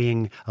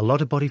carrying a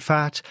lot of body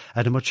fat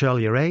at a much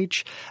earlier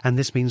age, and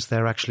this means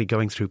they're actually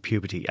going through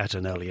puberty at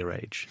an earlier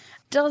age.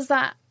 Does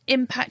that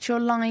impact your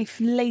life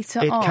later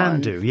on? It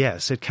can do,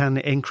 yes. It can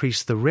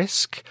increase the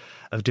risk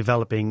of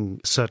developing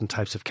certain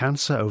types of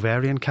cancer,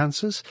 ovarian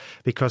cancers,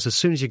 because as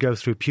soon as you go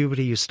through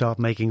puberty, you start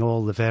making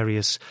all the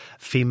various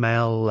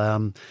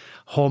female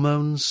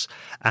hormones,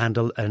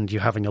 and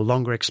you're having a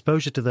longer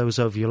exposure to those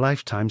over your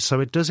lifetime. So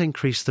it does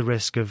increase the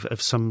risk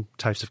of some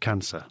types of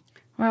cancer.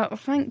 Well,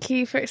 thank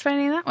you for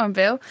explaining that one,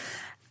 Bill.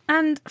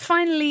 And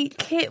finally,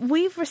 Kit,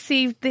 we've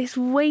received this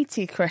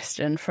weighty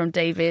question from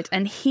David,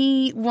 and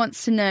he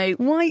wants to know,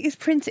 why is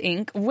printer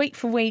ink, weight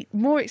for weight,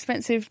 more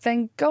expensive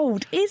than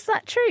gold? Is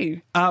that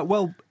true?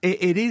 Well,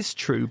 it is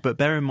true, but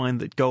bear in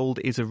mind that gold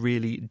is a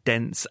really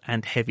dense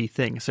and heavy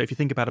thing. So if you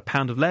think about a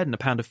pound of lead and a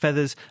pound of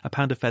feathers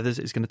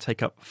is going to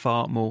take up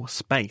far more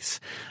space.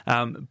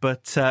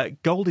 But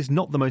gold is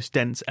not the most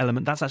dense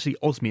element. That's actually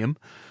osmium.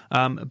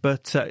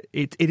 But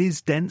it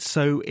is dense,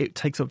 so it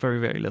takes up very,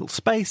 very little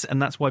space,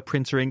 and that's why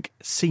printer ink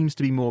seems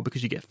to be more,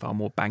 because you get far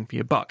more bang for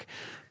your buck.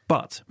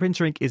 But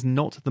printer ink is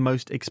not the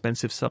most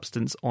expensive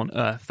substance on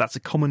Earth. That's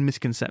a common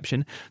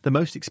misconception. The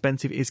most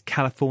expensive is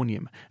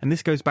californium. And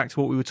this goes back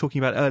to what we were talking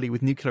about earlier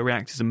with nuclear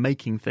reactors and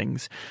making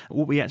things.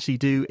 What we actually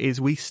do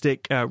is we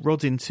stick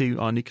rods into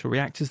our nuclear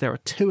reactors. There are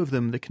 2 of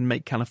them that can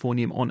make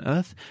californium on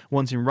Earth.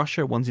 One's in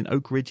Russia, one's in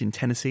Oak Ridge in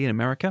Tennessee in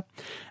America.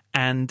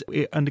 And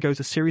it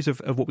undergoes a series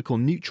of what we call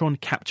neutron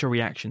capture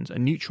reactions. A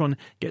neutron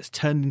gets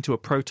turned into a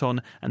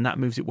proton, and that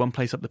moves it one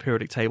place up the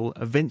periodic table.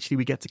 Eventually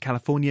we get to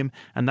californium,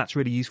 and that's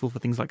really useful for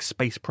things like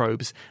space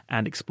probes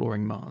and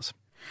exploring Mars.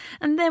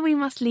 And there we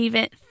must leave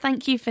it.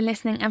 Thank you for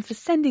listening and for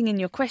sending in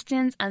your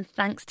questions, and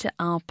thanks to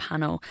our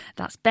panel.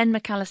 That's Ben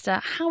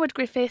McAllister, Howard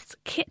Griffiths,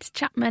 Kit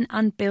Chapman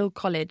and Bill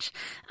College.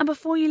 And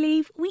before you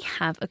leave, we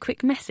have a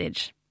quick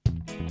message.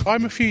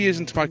 I'm a few years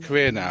into my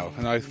career now,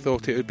 and I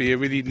thought it would be a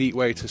really neat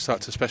way to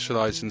start to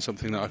specialise in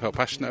something that I felt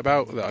passionate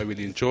about, that I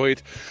really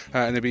enjoyed,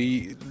 and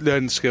maybe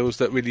learn skills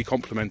that really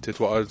complemented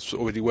what I was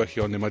already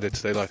working on in my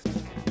day-to-day life.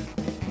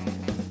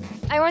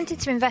 I wanted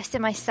to invest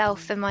in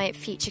myself and my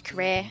future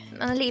career,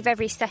 and I leave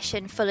every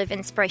session full of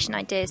inspiration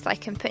ideas that I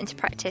can put into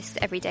practice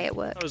every day at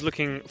work. I was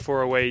looking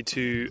for a way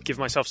to give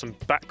myself some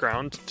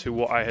background to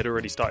what I had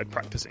already started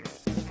practicing.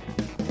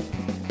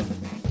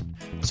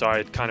 So I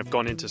had kind of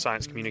gone into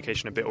science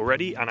communication a bit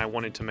already, and I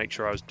wanted to make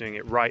sure I was doing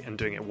it right and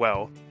doing it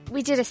well.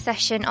 We did a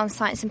session on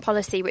science and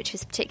policy, which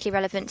was particularly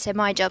relevant to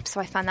my job,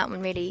 so I found that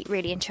one really,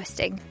 really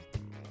interesting.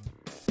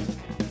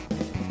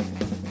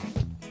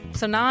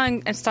 So now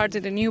I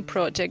started a new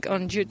project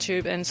on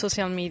YouTube and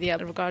social media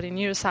regarding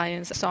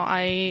neuroscience. So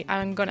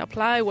I'm going to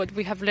apply what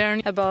we have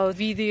learned about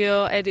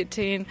video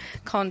editing,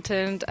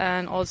 content,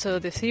 and also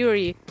the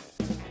theory.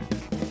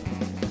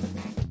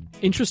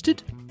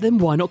 Interested? Then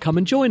why not come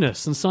and join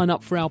us and sign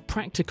up for our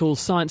practical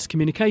science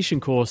communication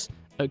course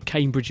at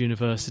Cambridge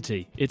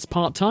University. It's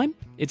part-time,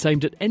 it's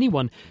aimed at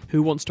anyone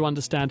who wants to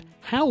understand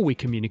how we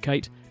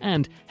communicate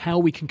and how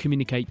we can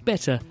communicate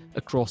better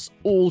across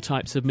all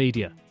types of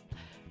media.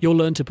 You'll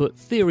learn to put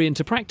theory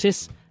into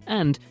practice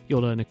and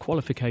you'll earn a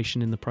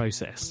qualification in the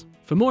process.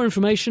 For more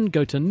information,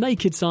 go to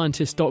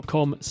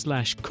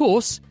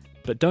nakedscientist.com/course,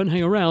 but don't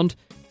hang around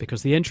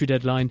because the entry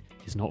deadline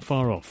is not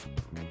far off.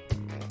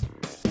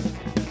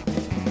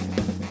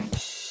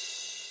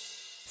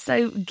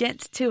 So get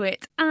to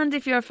it. And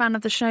if you're a fan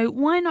of the show,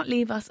 why not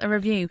leave us a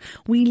review?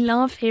 We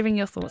love hearing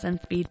your thoughts and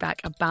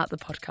feedback about the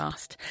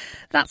podcast.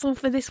 That's all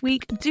for this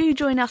week. Do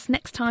join us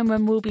next time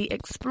when we'll be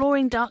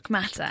exploring dark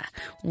matter.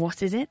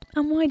 What is it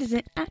and why does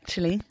it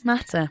actually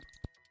matter?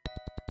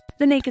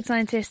 The Naked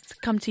Scientists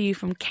come to you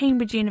from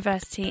Cambridge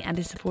University and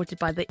is supported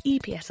by the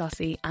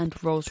EPSRC and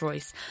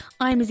Rolls-Royce.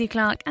 I'm Izzy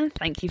Clark and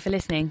thank you for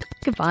listening.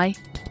 Goodbye.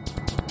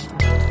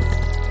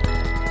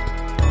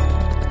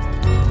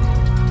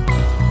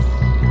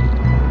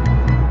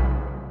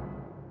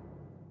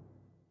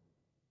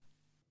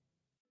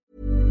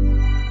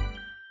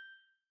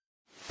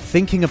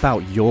 Thinking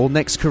about your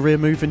next career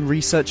move in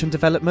research and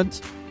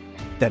development?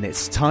 Then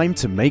it's time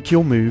to make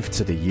your move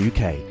to the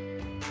UK.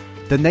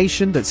 The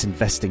nation that's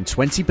investing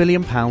 £20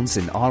 billion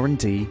in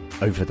R&D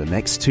over the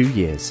next 2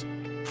 years.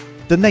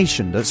 The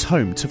nation that's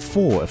home to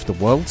 4 of the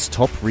world's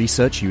top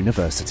research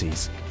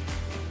universities.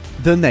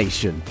 The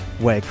nation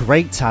where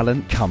great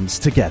talent comes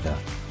together.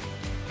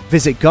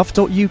 Visit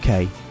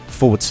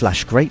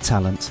gov.uk/great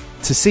talent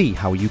to see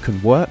how you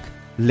can work,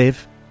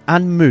 live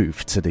and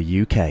move to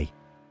the UK.